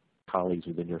your colleagues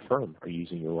within your firm are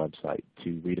using your website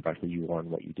to read about who you are and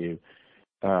what you do.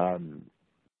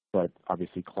 But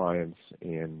obviously clients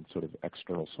and sort of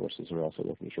external sources are also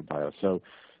looking at your bio. So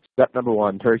step number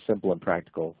 1, very simple and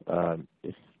practical.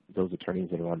 If those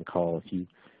attorneys that are on the call, if you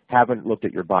haven't looked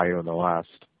at your bio in the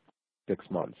last 6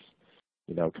 months,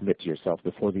 commit to yourself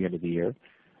before the end of the year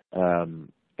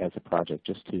as a project,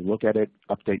 just to look at it,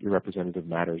 update your representative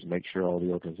matters, make sure all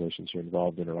the organizations you're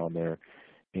involved in are on there,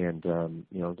 and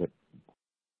that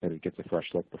it gets a fresh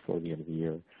look before the end of the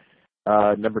year.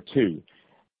 Number 2,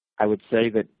 I would say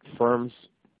that firms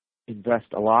invest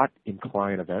a lot in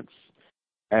client events.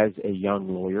 As a young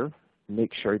lawyer,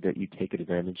 make sure that you take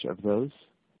advantage of those.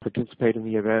 Participate in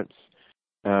the events.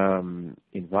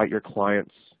 Invite your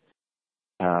clients.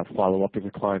 Follow up with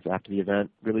your clients after the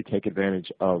event. Really take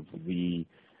advantage of the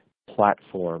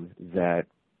platform that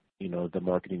the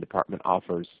marketing department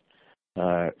offers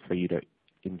for you to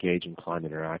engage in client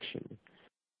interaction.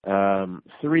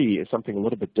 3 is something a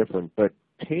little bit different, but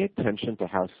pay attention to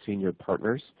how senior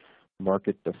partners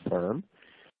market the firm,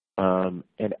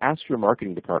 and ask your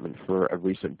marketing department for a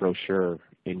recent brochure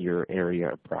in your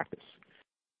area of practice.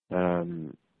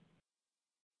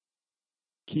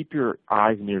 Keep your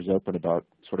eyes and ears open about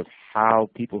sort of how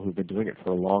people who've been doing it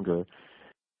for longer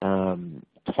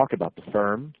talk about the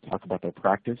firm, talk about their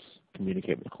practice,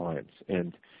 communicate with clients.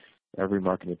 And every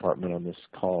marketing department on this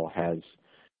call has,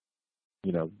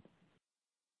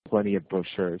 plenty of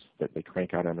brochures that they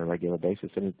crank out on a regular basis.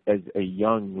 And as a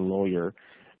young lawyer,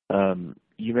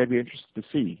 you may be interested to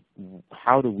see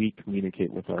how do we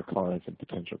communicate with our clients and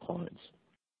potential clients.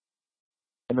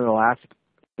 And then the last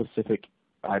specific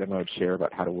item I would share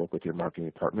about how to work with your marketing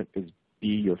department is be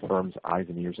your firm's eyes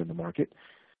and ears in the market.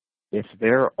 If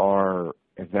there are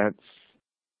events,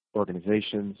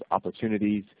 organizations,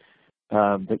 opportunities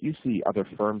that you see other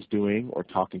firms doing or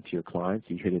talking to your clients,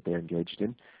 you hear that they're engaged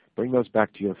in, bring those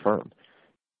back to your firm.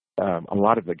 A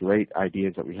lot of the great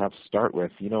ideas that we have start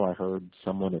with, I heard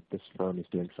someone at this firm is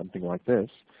doing something like this.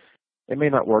 It may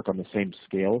not work on the same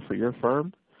scale for your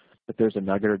firm, but there's a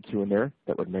nugget or 2 in there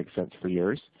that would make sense for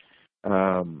yours.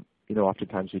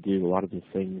 Oftentimes we do a lot of the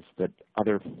things that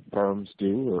other firms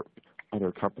do or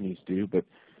other companies do, but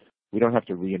we don't have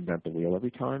to reinvent the wheel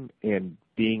every time. And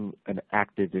being an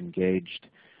active, engaged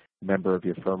member of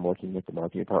your firm working with the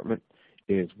marketing department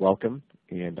is welcome,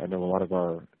 and I know a lot of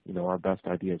our best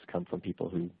ideas come from people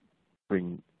who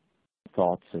bring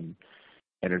thoughts and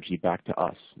energy back to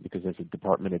us, because as a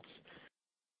department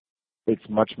it's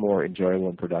much more enjoyable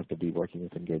and productive to be working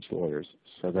with engaged lawyers.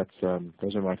 So that's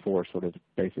those are my 4 sort of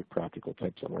basic practical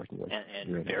tips I'm working with.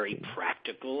 And very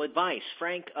practical advice.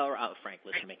 Frank,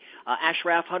 listen to me.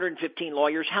 Ashraf, 115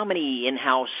 lawyers. How many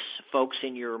in-house folks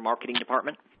in your marketing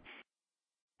department?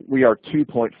 We are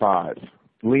 2.5.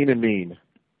 Lean and mean.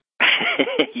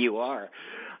 You are.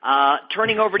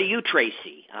 Turning over to you,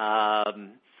 Tracy.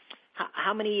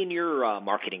 How many in your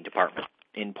marketing department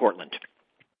in Portland?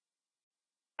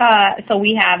 So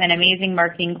we have an amazing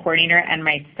marketing coordinator and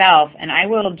myself, and I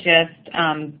will just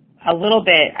a little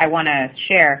bit I want to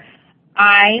share.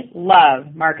 I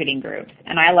love marketing groups,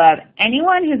 and I love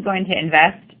anyone who's going to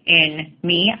invest in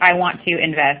me. I want to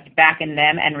invest back in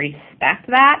them and respect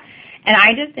that. And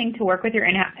I just think to work with to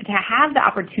have the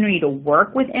opportunity to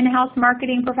work with in-house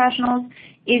marketing professionals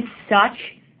is such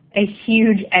a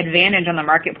huge advantage on the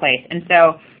marketplace. And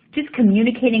so just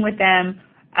communicating with them,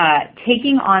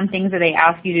 taking on things that they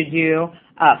ask you to do,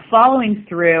 following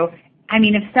through. I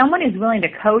mean, if someone is willing to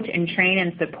coach and train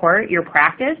and support your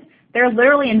practice, they're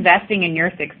literally investing in your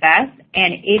success,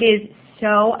 and it is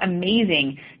so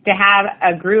amazing to have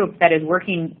a group that is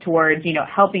working towards,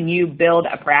 helping you build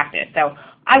a practice. So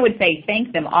I would say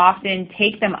thank them often,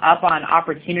 take them up on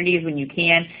opportunities when you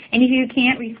can, and if you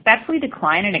can't, respectfully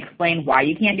decline and explain why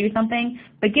you can't do something,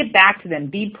 but get back to them,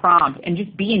 be prompt, and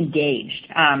just be engaged.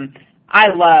 I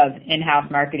love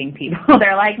in-house marketing people.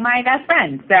 They're like my best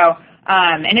friends. So,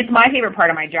 and it's my favorite part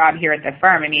of my job here at the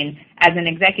firm. I mean, as an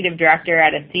executive director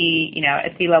at a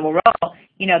C-level role,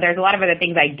 there's a lot of other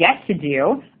things I get to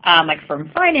do, like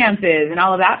from finances and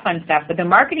all of that fun stuff. But the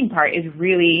marketing part is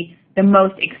really the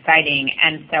most exciting.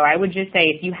 And so I would just say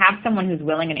if you have someone who's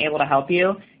willing and able to help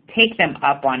you, take them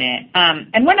up on it.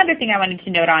 And one other thing I wanted to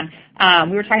note on,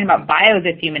 we were talking about bios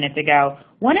a few minutes ago.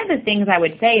 One of the things I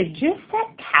would say is just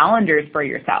set calendars for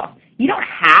yourself. You don't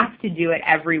have to do it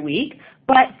every week,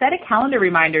 but set a calendar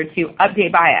reminder to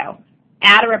update bio,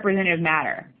 add a representative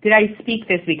matter. Did I speak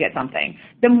this week at something?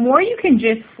 The more you can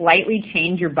just slightly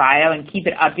change your bio and keep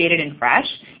it updated and fresh,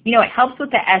 it helps with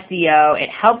the SEO. It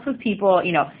helps with people,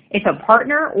 if a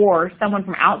partner or someone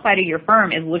from outside of your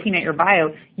firm is looking at your bio,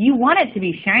 you want it to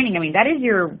be shining. I mean, that is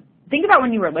think about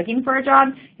when you were looking for a job,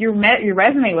 your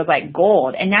resume was like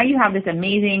gold, and now you have this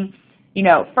amazing,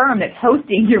 firm that's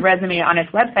hosting your resume on its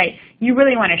website. You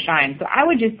really want to shine. So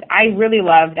I really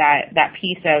love that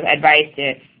piece of advice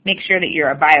to make sure that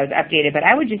your bio is updated. But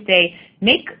I would just say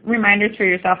make reminders for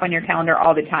yourself on your calendar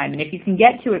all the time. And if you can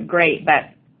get to it, great.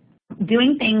 But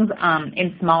doing things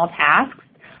in small tasks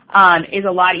is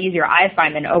a lot easier, I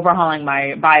find, than overhauling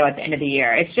my bio at the end of the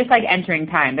year. It's just like entering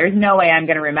time. There's no way I'm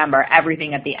going to remember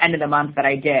everything at the end of the month that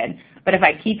I did. But if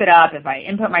I keep it up, if I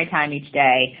input my time each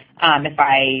day, if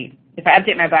I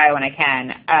update my bio when I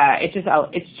can,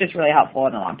 it's just really helpful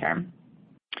in the long term.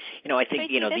 I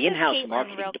think, the in-house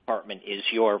marketing department is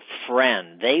your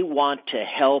friend. They want to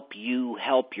help you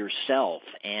help yourself.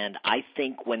 And I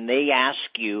think when they ask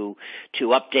you to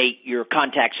update your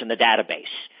contacts in the database,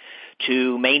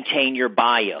 to maintain your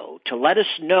bio, to let us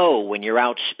know when you're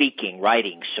out speaking,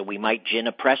 writing, so we might gin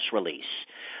a press release,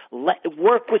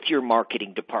 work with your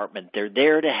marketing department. They're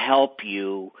there to help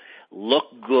you look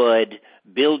good,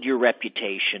 build your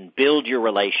reputation, build your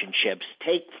relationships,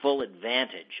 take full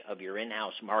advantage of your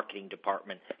in-house marketing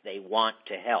department. They want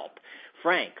to help.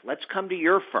 Frank, let's come to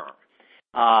your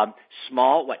firm.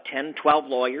 Small, 10, 12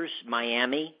 lawyers,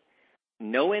 Miami,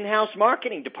 no in-house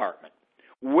marketing department.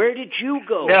 Where did you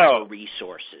go for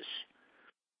resources?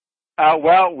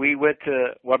 Well, we went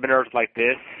to webinars like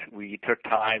this. We took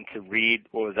time to read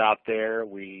what was out there.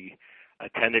 We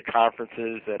attended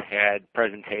conferences that had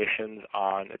presentations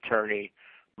on attorney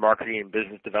marketing and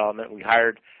business development. We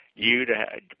hired you to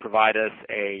provide us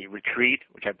a retreat,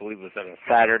 which I believe was on a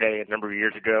Saturday a number of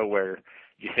years ago, where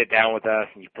you sit down with us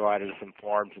and you provided us some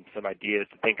forms and some ideas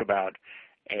to think about,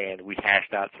 and we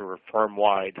hashed out sort of a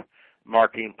firm-wide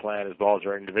marketing plan as well as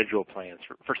our individual plans.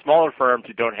 For smaller firms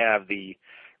who don't have the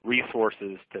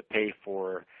resources to pay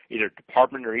for either a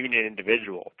department or even an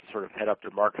individual to sort of head up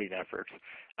their marketing efforts,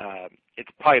 it's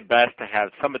probably best to have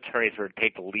some attorneys sort of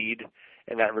take the lead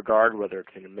in that regard, whether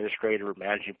it's an administrator or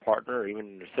managing partner or even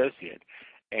an associate,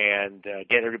 and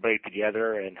get everybody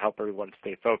together and help everyone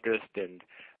stay focused and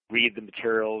read the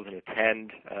materials and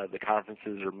attend the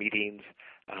conferences or meetings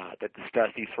that discuss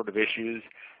these sort of issues.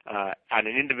 On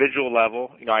an individual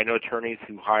level, I know attorneys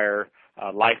who hire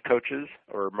life coaches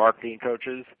or marketing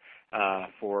coaches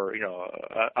for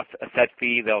a set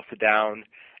fee. They'll sit down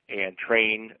and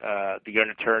train the young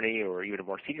attorney or even a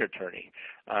more senior attorney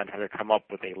on how to come up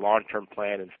with a long-term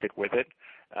plan and stick with it.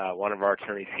 One of our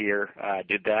attorneys here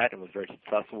did that and was very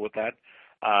successful with that.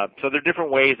 So there are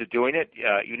different ways of doing it,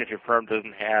 even if your firm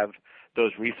doesn't have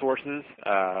those resources.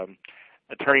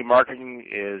 Attorney marketing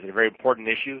is a very important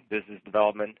issue. Business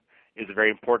development is a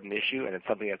very important issue, and it's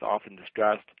something that's often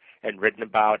discussed and written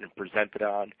about and presented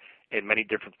on in many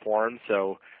different forums.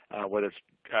 So whether it's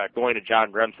going to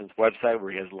John Remsen's website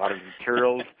where he has a lot of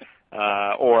materials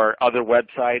or other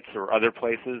websites or other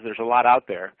places, there's a lot out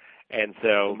there. And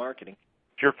so marketing.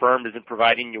 If your firm isn't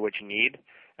providing you what you need,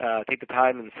 take the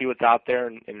time and see what's out there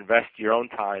and invest your own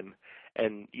time,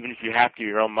 and even if you have to,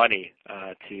 your own money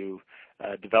to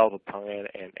develop a plan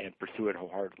and pursue it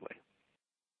wholeheartedly.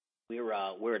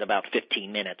 We're at about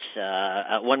 15 minutes.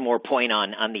 One more point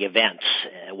on the events.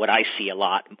 What I see a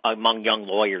lot among young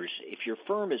lawyers, if your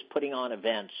firm is putting on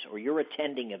events or you're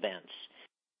attending events,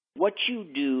 what you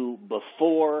do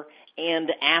before and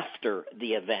after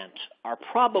the event are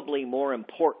probably more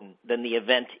important than the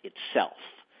event itself.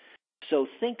 So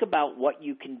think about what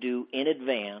you can do in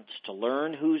advance to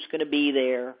learn who's going to be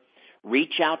there.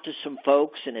 Reach out to some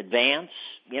folks in advance,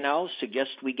 suggest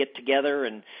we get together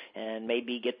and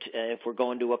maybe if we're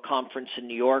going to a conference in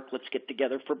New York, let's get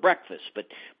together for breakfast. But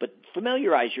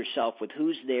familiarize yourself with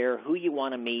who's there, who you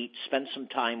want to meet, spend some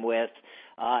time with,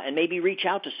 and maybe reach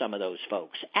out to some of those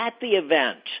folks. At the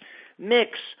event,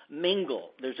 mix,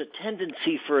 mingle. There's a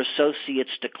tendency for associates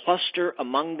to cluster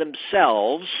among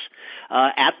themselves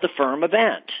at the firm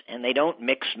event, and they don't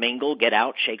mix, mingle, get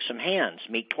out, shake some hands,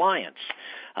 meet clients.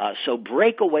 So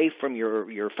break away from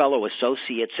your fellow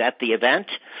associates at the event,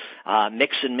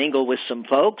 mix and mingle with some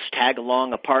folks, tag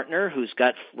along a partner who's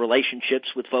got relationships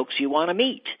with folks you want to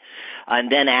meet.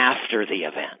 And then after the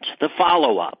event, the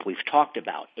follow-up we've talked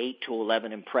about, 8 to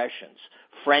 11 impressions,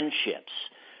 friendships,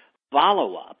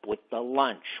 follow-up with the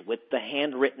lunch, with the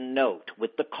handwritten note,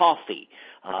 with the coffee.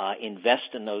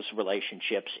 Invest in those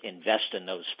relationships, invest in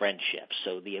those friendships.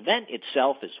 So the event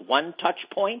itself is one touch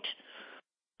point,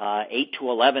 8 to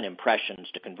 11 impressions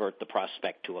to convert the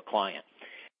prospect to a client.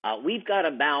 We've got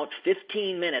about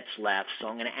 15 minutes left, so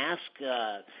I'm going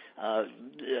to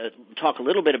talk a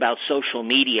little bit about social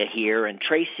media here. And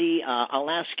Tracy, I'll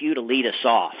ask you to lead us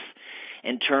off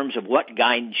in terms of what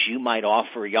guidance you might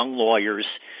offer young lawyers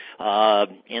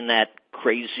in that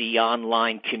crazy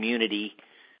online community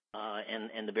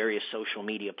and the various social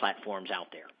media platforms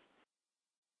out there.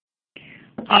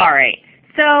 All right.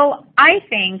 So I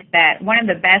think that one of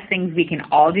the best things we can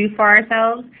all do for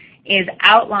ourselves is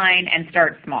outline and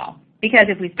start small. Because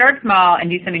if we start small and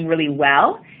do something really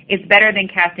well, it's better than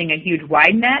casting a huge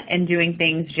wide net and doing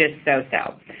things just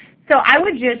so-so. So I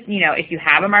would just, if you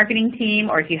have a marketing team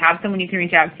or if you have someone you can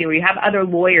reach out to or you have other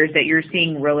lawyers that you're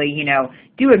seeing really,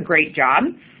 do a great job,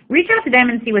 reach out to them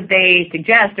and see what they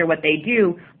suggest or what they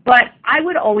do. But I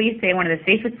would always say one of the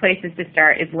safest places to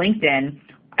start is LinkedIn.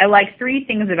 I like 3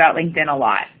 things about LinkedIn a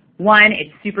lot. 1,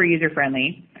 it's super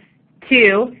user-friendly.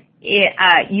 2,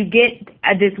 you get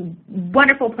this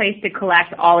wonderful place to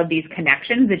collect all of these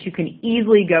connections that you can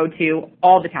easily go to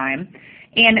all the time.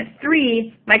 And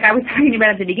 3, like I was talking about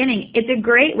at the beginning, it's a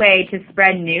great way to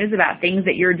spread news about things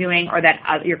that you're doing or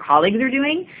that your colleagues are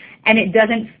doing, and it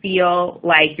doesn't feel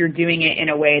like you're doing it in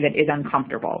a way that is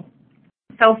uncomfortable.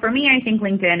 So for me, I think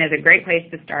LinkedIn is a great place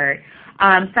to start.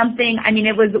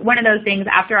 It was one of those things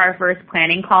after our first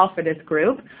planning call for this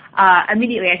group,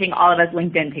 immediately I think all of us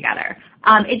LinkedIn together.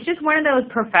 It's just one of those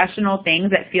professional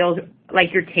things that feels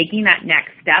like you're taking that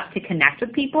next step to connect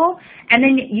with people, and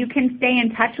then you can stay in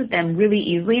touch with them really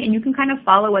easily, and you can kind of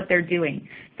follow what they're doing.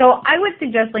 So I would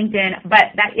suggest LinkedIn,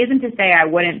 but that isn't to say I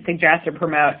wouldn't suggest or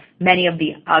promote many of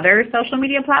the other social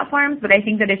media platforms, but I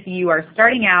think that if you are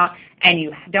starting out and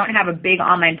you don't have a big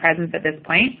online presence at this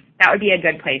point, that would be a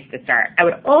good place to start. I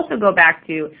would also go back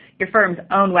to your firm's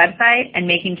own website and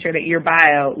making sure that your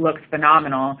bio looks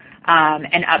phenomenal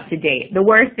and up to date. The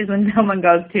worst is when someone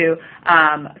goes to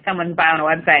someone's bio on a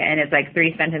website and it's like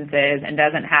 3 sentences and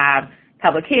doesn't have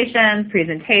publications,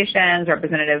 presentations,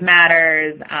 representative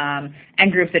matters,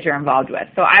 and groups that you're involved with.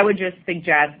 So I would just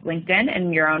suggest LinkedIn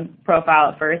and your own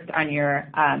profile at first on your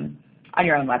own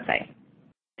website.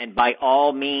 And by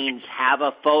all means, have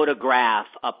a photograph,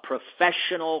 a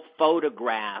professional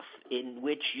photograph in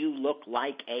which you look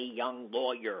like a young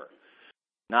lawyer,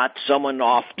 not someone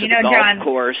off to the golf John,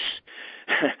 course.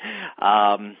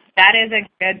 That is a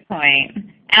good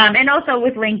point. And also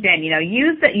with LinkedIn,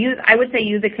 I would say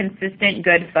use a consistent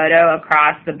good photo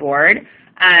across the board.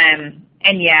 And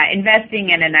yeah,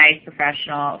 investing in a nice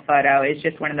professional photo is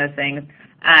just one of those things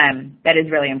that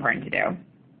is really important to do.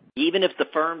 Even if the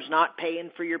firm's not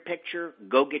paying for your picture,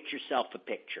 go get yourself a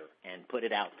picture and put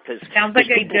it out, because like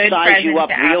people size you up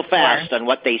real fast on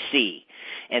what they see,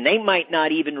 and they might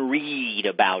not even read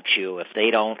about you if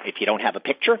you don't have a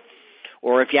picture,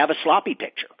 or if you have a sloppy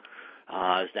picture.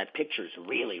 That picture is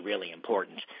really, really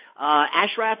important.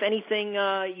 Ashraf, anything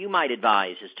you might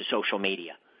advise as to social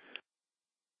media?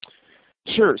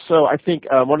 Sure. So I think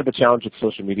one of the challenges with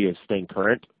social media is staying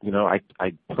current.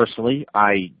 I personally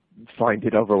find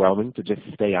it overwhelming to just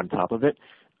stay on top of it.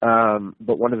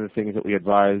 But one of the things that we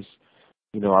advise,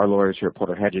 our lawyers here at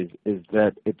Porter Hedges, is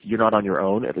that if you're not on your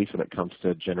own, at least when it comes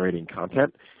to generating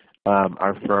content.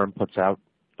 Our firm puts out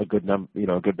a good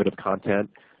bit of content.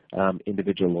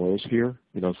 Individual lawyers here,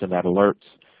 send out alerts.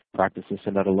 Practices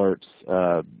send out alerts.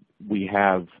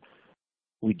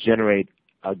 We generate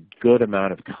a good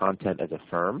amount of content as a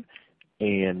firm,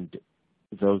 and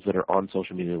those that are on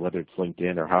social media, whether it's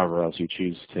LinkedIn or however else you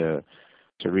choose to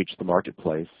reach the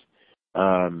marketplace,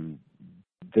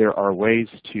 there are ways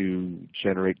to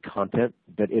generate content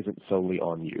that isn't solely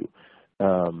on you,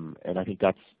 and I think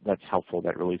that's helpful.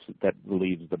 That relieves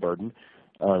the burden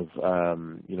of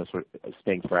sort of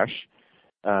staying fresh,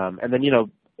 and then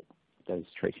as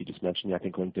Tracy just mentioned, I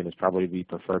think LinkedIn is probably the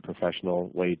preferred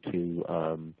professional way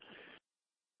to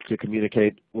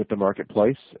communicate with the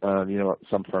marketplace.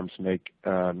 Some firms make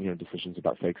decisions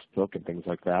about Facebook and things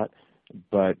like that,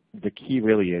 but the key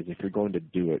really is, if you're going to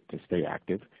do it, to stay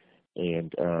active,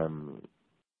 and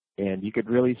you could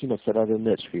really set out a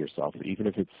niche for yourself, even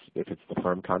if it's the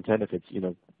firm content, if it's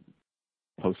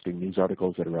posting news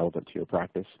articles that are relevant to your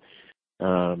practice.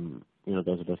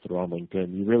 Those of us that are on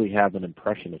LinkedIn, you really have an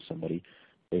impression of somebody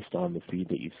based on the feed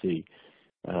that you see.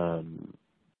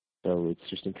 So it's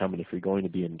just incumbent, if you're going to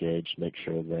be engaged, make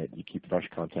sure that you keep fresh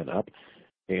content up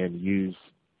and use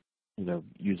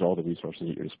all the resources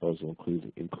at your disposal,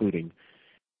 including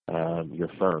your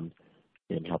firm,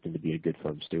 in helping to be a good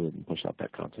firm steward and push out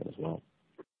that content as well.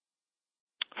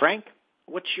 Frank,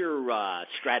 what's your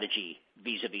strategy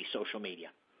vis-a-vis social media?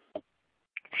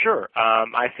 Sure.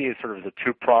 I see it sort of as a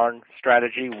two-pronged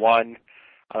strategy. One,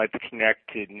 I like to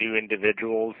connect to new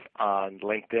individuals on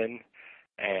LinkedIn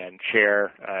and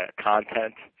share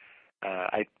content.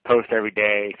 I post every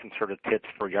day some sort of tips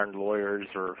for young lawyers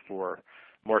or for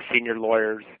more senior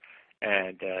lawyers.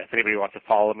 And if anybody wants to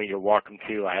follow me, you're welcome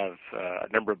to. I have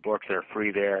a number of books that are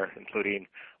free there, including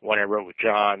one I wrote with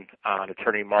John on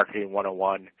Attorney Marketing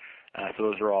 101. So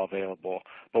those are all available.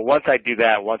 But once I do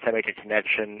that, once I make a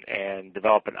connection and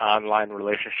develop an online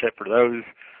relationship, for those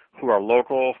who are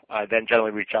local, I then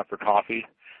generally reach out for coffee.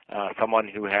 Someone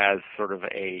who has sort of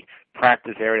a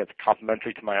practice area that's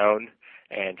complementary to my own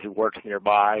and who works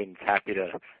nearby and is happy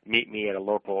to meet me at a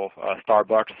local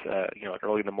Starbucks,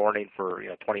 early in the morning for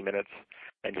 20 minutes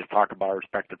and just talk about our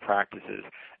respective practices.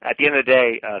 At the end of the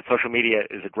day, social media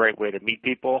is a great way to meet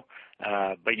people,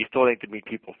 but you still need to meet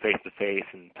people face-to-face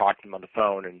and talk to them on the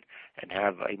phone and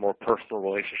have a more personal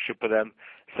relationship with them.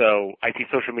 So I see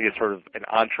social media as sort of an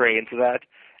entree into that,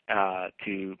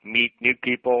 to meet new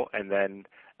people and then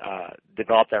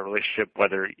develop that relationship,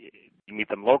 whether you meet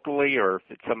them locally or if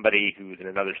it's somebody who's in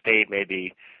another state.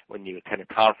 Maybe when you attend a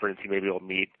conference, you maybe will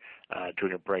meet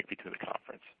during a break between the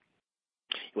conference.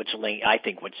 I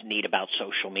think what's neat about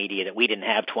social media that we didn't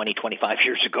have 20, 25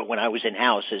 years ago when I was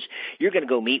in-house is you're going to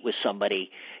go meet with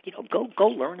somebody, go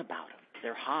learn about them,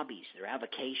 their hobbies, their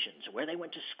avocations, where they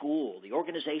went to school, the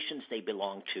organizations they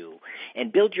belong to,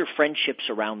 and build your friendships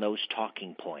around those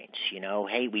talking points.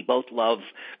 Hey, we both love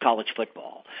college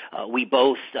football. We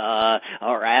both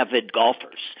are avid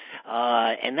golfers.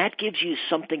 And that gives you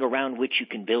something around which you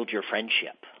can build your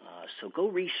friendship. So go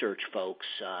research, folks.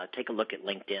 Take a look at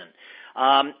LinkedIn.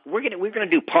 We're gonna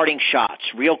do parting shots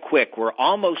real quick. We're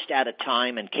almost out of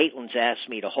time, and Caitlin's asked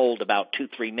me to hold about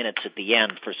 2-3 minutes at the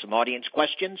end for some audience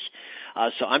questions.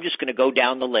 So I'm just going to go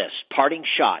down the list. Parting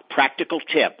shot, practical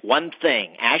tip, one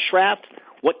thing. Ashraf,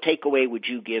 what takeaway would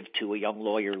you give to a young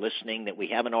lawyer listening that we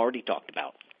haven't already talked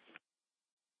about?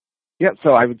 Yeah,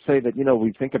 so I would say that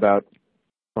we think about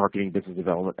marketing, business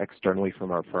development externally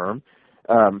from our firm.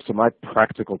 So my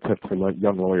practical tip for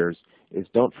young lawyers is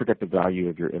don't forget the value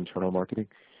of your internal marketing.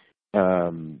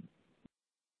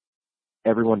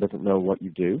 Everyone doesn't know what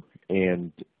you do,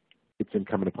 and it's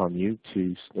incumbent upon you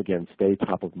to, again, stay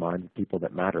top of mind with people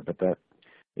that matter, but that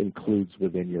includes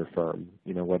within your firm.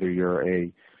 Whether you're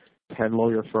a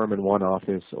 10-lawyer firm in one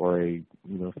office or a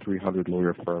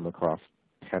 300-lawyer firm across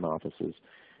 10 offices,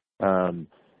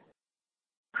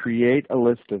 create a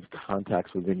list of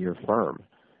contacts within your firm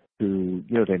who,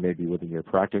 they may be within your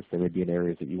practice, they may be in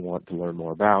areas that you want to learn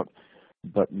more about,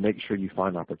 but make sure you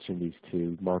find opportunities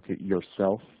to market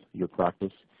yourself, your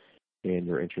practice, and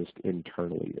your interest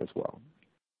internally as well.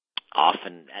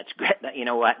 Often, that's great. You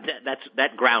know what?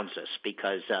 That grounds us,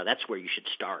 because that's where you should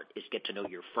start, is get to know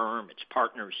your firm, its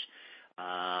partners.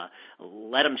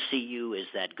 Let them see you as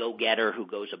that go-getter who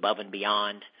goes above and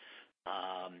beyond.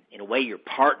 In a way, your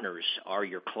partners are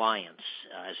your clients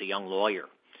as a young lawyer.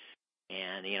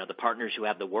 And, the partners who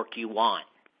have the work you want.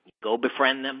 Go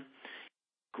befriend them,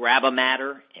 grab a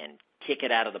matter, and kick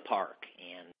it out of the park.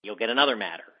 And you'll get another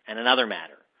matter and another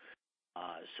matter.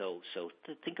 So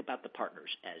think about the partners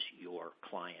as your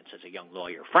clients as a young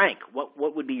lawyer. Frank, what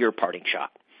would be your parting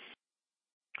shot?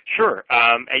 Sure.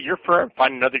 At your firm,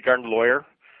 find another young lawyer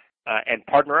and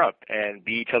partner up and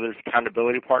be each other's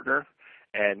accountability partner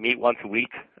and meet once a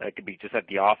week. It could be just at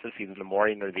the office, either in the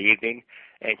morning or the evening,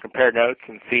 and compare notes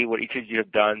and see what each of you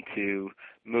have done to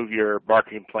move your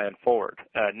marketing plan forward.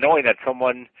 Knowing that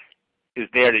someone is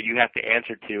there that you have to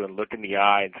answer to and look in the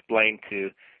eye and explain to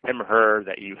him or her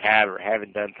that you have or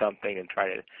haven't done something, and try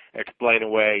to explain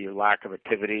away your lack of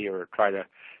activity or try to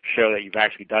show that you've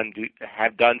actually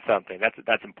have done something.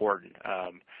 That's important.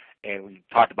 And we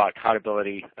talked about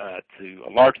accountability to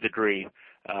a large degree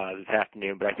this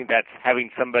afternoon, but I think that's having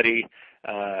somebody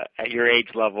at your age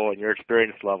level and your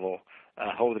experience level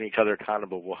holding each other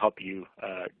accountable will help you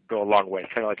go a long way.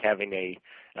 It's kind of like having a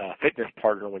fitness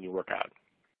partner when you work out.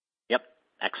 Yep,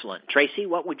 excellent. Tracy,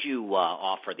 what would you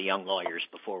offer the young lawyers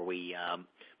before we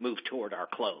move toward our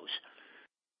close?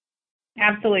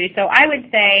 Absolutely. So I would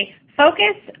say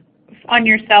focus on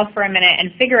yourself for a minute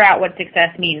and figure out what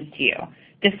success means to you.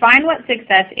 Define what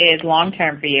success is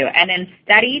long-term for you, and then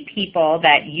study people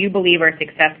that you believe are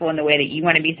successful in the way that you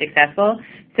want to be successful,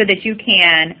 so that you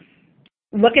can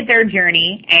look at their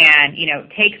journey and,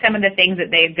 take some of the things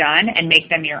that they've done and make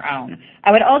them your own.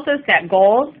 I would also set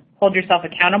goals, hold yourself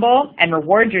accountable, and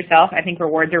reward yourself. I think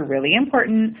rewards are really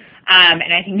important,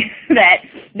 and I think that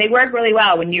they work really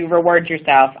well when you reward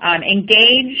yourself.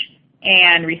 Engage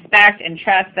and respect and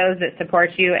trust those that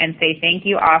support you, and say thank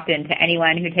you often to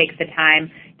anyone who takes the time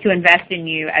to invest in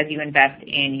you as you invest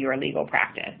in your legal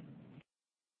practice.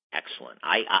 Excellent.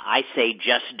 I say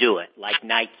just do it, like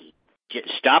Nike. Just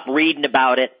stop reading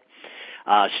about it.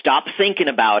 Stop thinking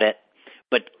about it,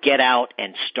 but get out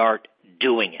and start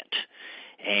doing it.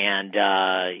 And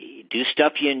do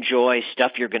stuff you enjoy,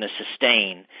 stuff you're going to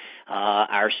sustain.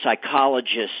 Our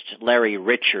psychologist, Larry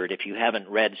Richard, if you haven't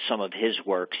read some of his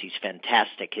works, he's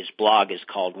fantastic. His blog is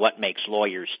called What Makes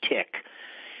Lawyers Tick.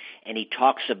 And he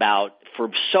talks about, for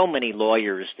so many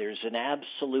lawyers, there's an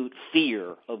absolute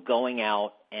fear of going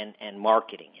out and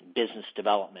marketing and business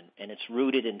development, and it's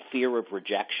rooted in fear of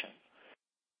rejection.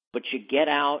 But you get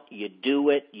out, you do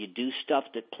it, you do stuff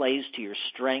that plays to your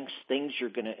strengths, things you're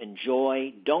going to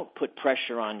enjoy. Don't put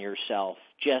pressure on yourself.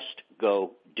 Just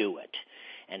go do it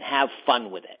and have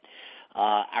fun with it.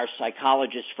 Our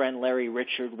psychologist friend Larry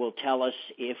Richard will tell us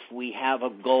if we have a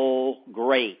goal,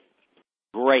 great.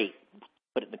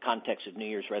 Put it in the context of New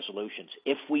Year's resolutions.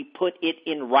 If we put it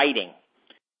in writing,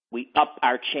 we up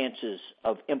our chances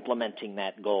of implementing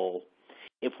that goal.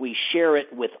 If we share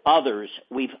it with others,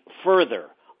 we've further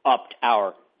upped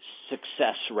our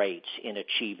success rates in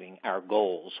achieving our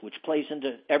goals, which plays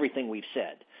into everything we've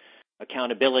said.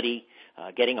 Accountability,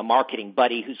 getting a marketing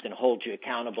buddy who's going to hold you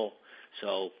accountable.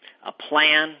 So a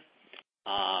plan,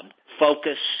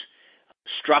 focus,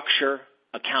 structure,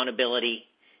 accountability.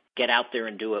 Get out there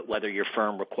and do it, whether your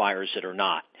firm requires it or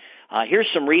not.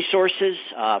 Here's some resources.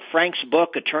 Frank's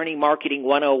book, Attorney Marketing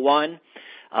 101.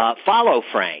 Follow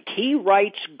Frank. He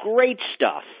writes great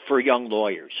stuff for young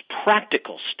lawyers,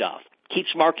 practical stuff.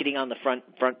 Keeps marketing on the front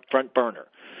burner.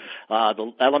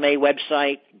 The LMA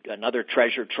website, another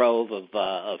treasure trove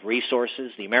of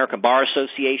resources. The American Bar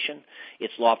Association,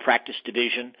 its law practice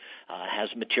division,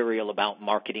 has material about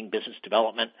marketing, business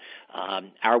development.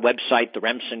 Our website, the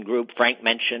Remsen Group, Frank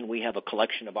mentioned, we have a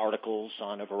collection of articles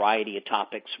on a variety of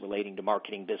topics relating to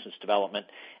marketing, business development.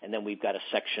 And then we've got a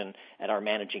section at our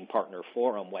Managing Partner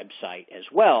Forum website as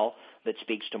well that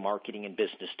speaks to marketing and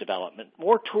business development,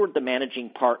 more toward the managing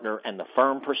partner and the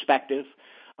firm perspective.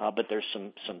 But there's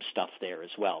some stuff there as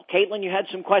well. Caitlin, you had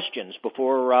some questions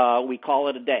before we call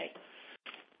it a day.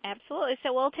 Absolutely.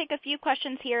 So we'll take a few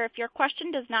questions here. If your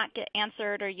question does not get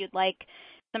answered or you'd like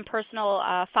some personal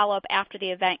follow-up after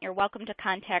the event, you're welcome to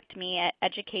contact me at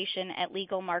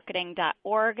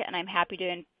education@legalmarketing.org, and I'm happy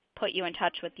to put you in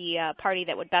touch with the party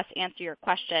that would best answer your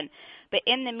question. But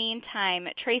in the meantime,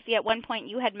 Tracy, at one point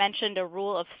you had mentioned a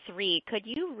rule of 3. Could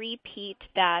you repeat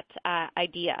that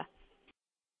idea?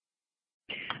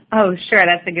 Oh, sure.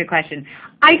 That's a good question.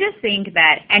 I just think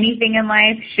that anything in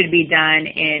life should be done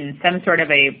in some sort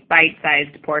of a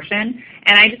bite-sized portion,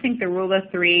 and I just think the rule of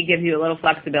 3 gives you a little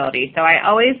flexibility. So I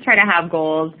always try to have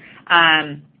goals,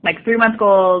 like 3-month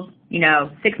goals,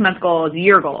 6-month goals,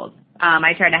 year goals.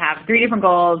 I try to have 3 different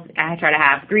goals. I try to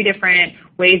have 3 different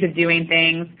ways of doing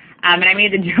things. And I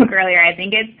made the joke earlier. I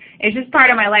think it's just part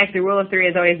of my life. The rule of 3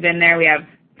 has always been there. We have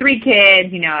 3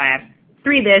 kids. I have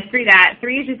 3 this, 3 that.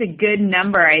 3 is just a good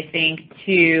number, I think,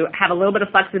 to have a little bit of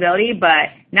flexibility, but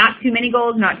not too many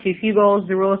goals, not too few goals.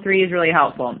 The rule of 3 is really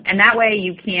helpful. And that way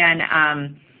you can,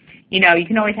 you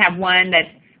can always have one that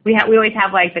we always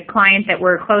have like the client that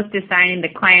we're close to signing,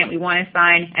 the client we want to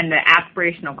sign, and the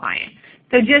aspirational client.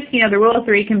 So just, the rule of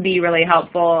 3 can be really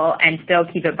helpful and still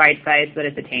keep it bite-sized so that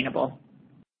it's attainable.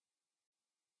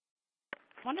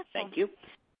 Wonderful. Thank you.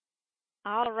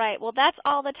 All right. Well, that's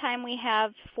all the time we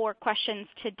have for questions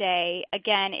today.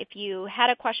 Again, if you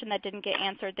had a question that didn't get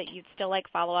answered that you'd still like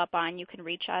follow-up on, you can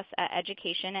reach us at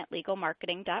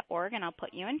education@legalmarketing.org, and I'll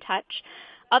put you in touch.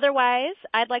 Otherwise,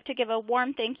 I'd like to give a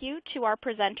warm thank you to our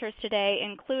presenters today,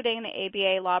 including the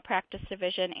ABA Law Practice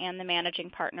Division and the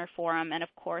Managing Partner Forum, and of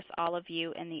course, all of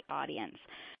you in the audience.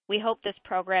 We hope this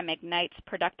program ignites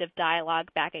productive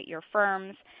dialogue back at your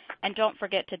firms, and don't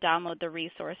forget to download the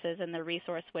resources in the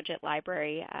resource widget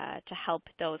library to help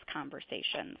those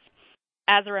conversations.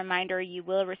 As a reminder, you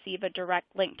will receive a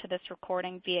direct link to this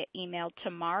recording via email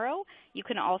tomorrow. You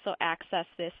can also access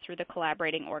this through the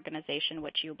collaborating organization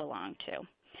which you belong to.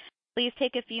 Please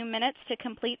take a few minutes to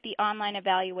complete the online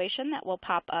evaluation that will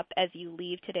pop up as you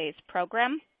leave today's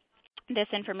program. This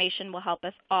information will help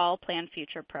us all plan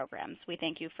future programs. We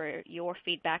thank you for your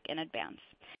feedback in advance.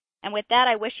 And with that,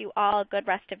 I wish you all a good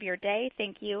rest of your day.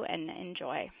 Thank you and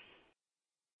enjoy.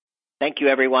 Thank you,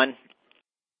 everyone.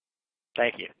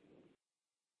 Thank you.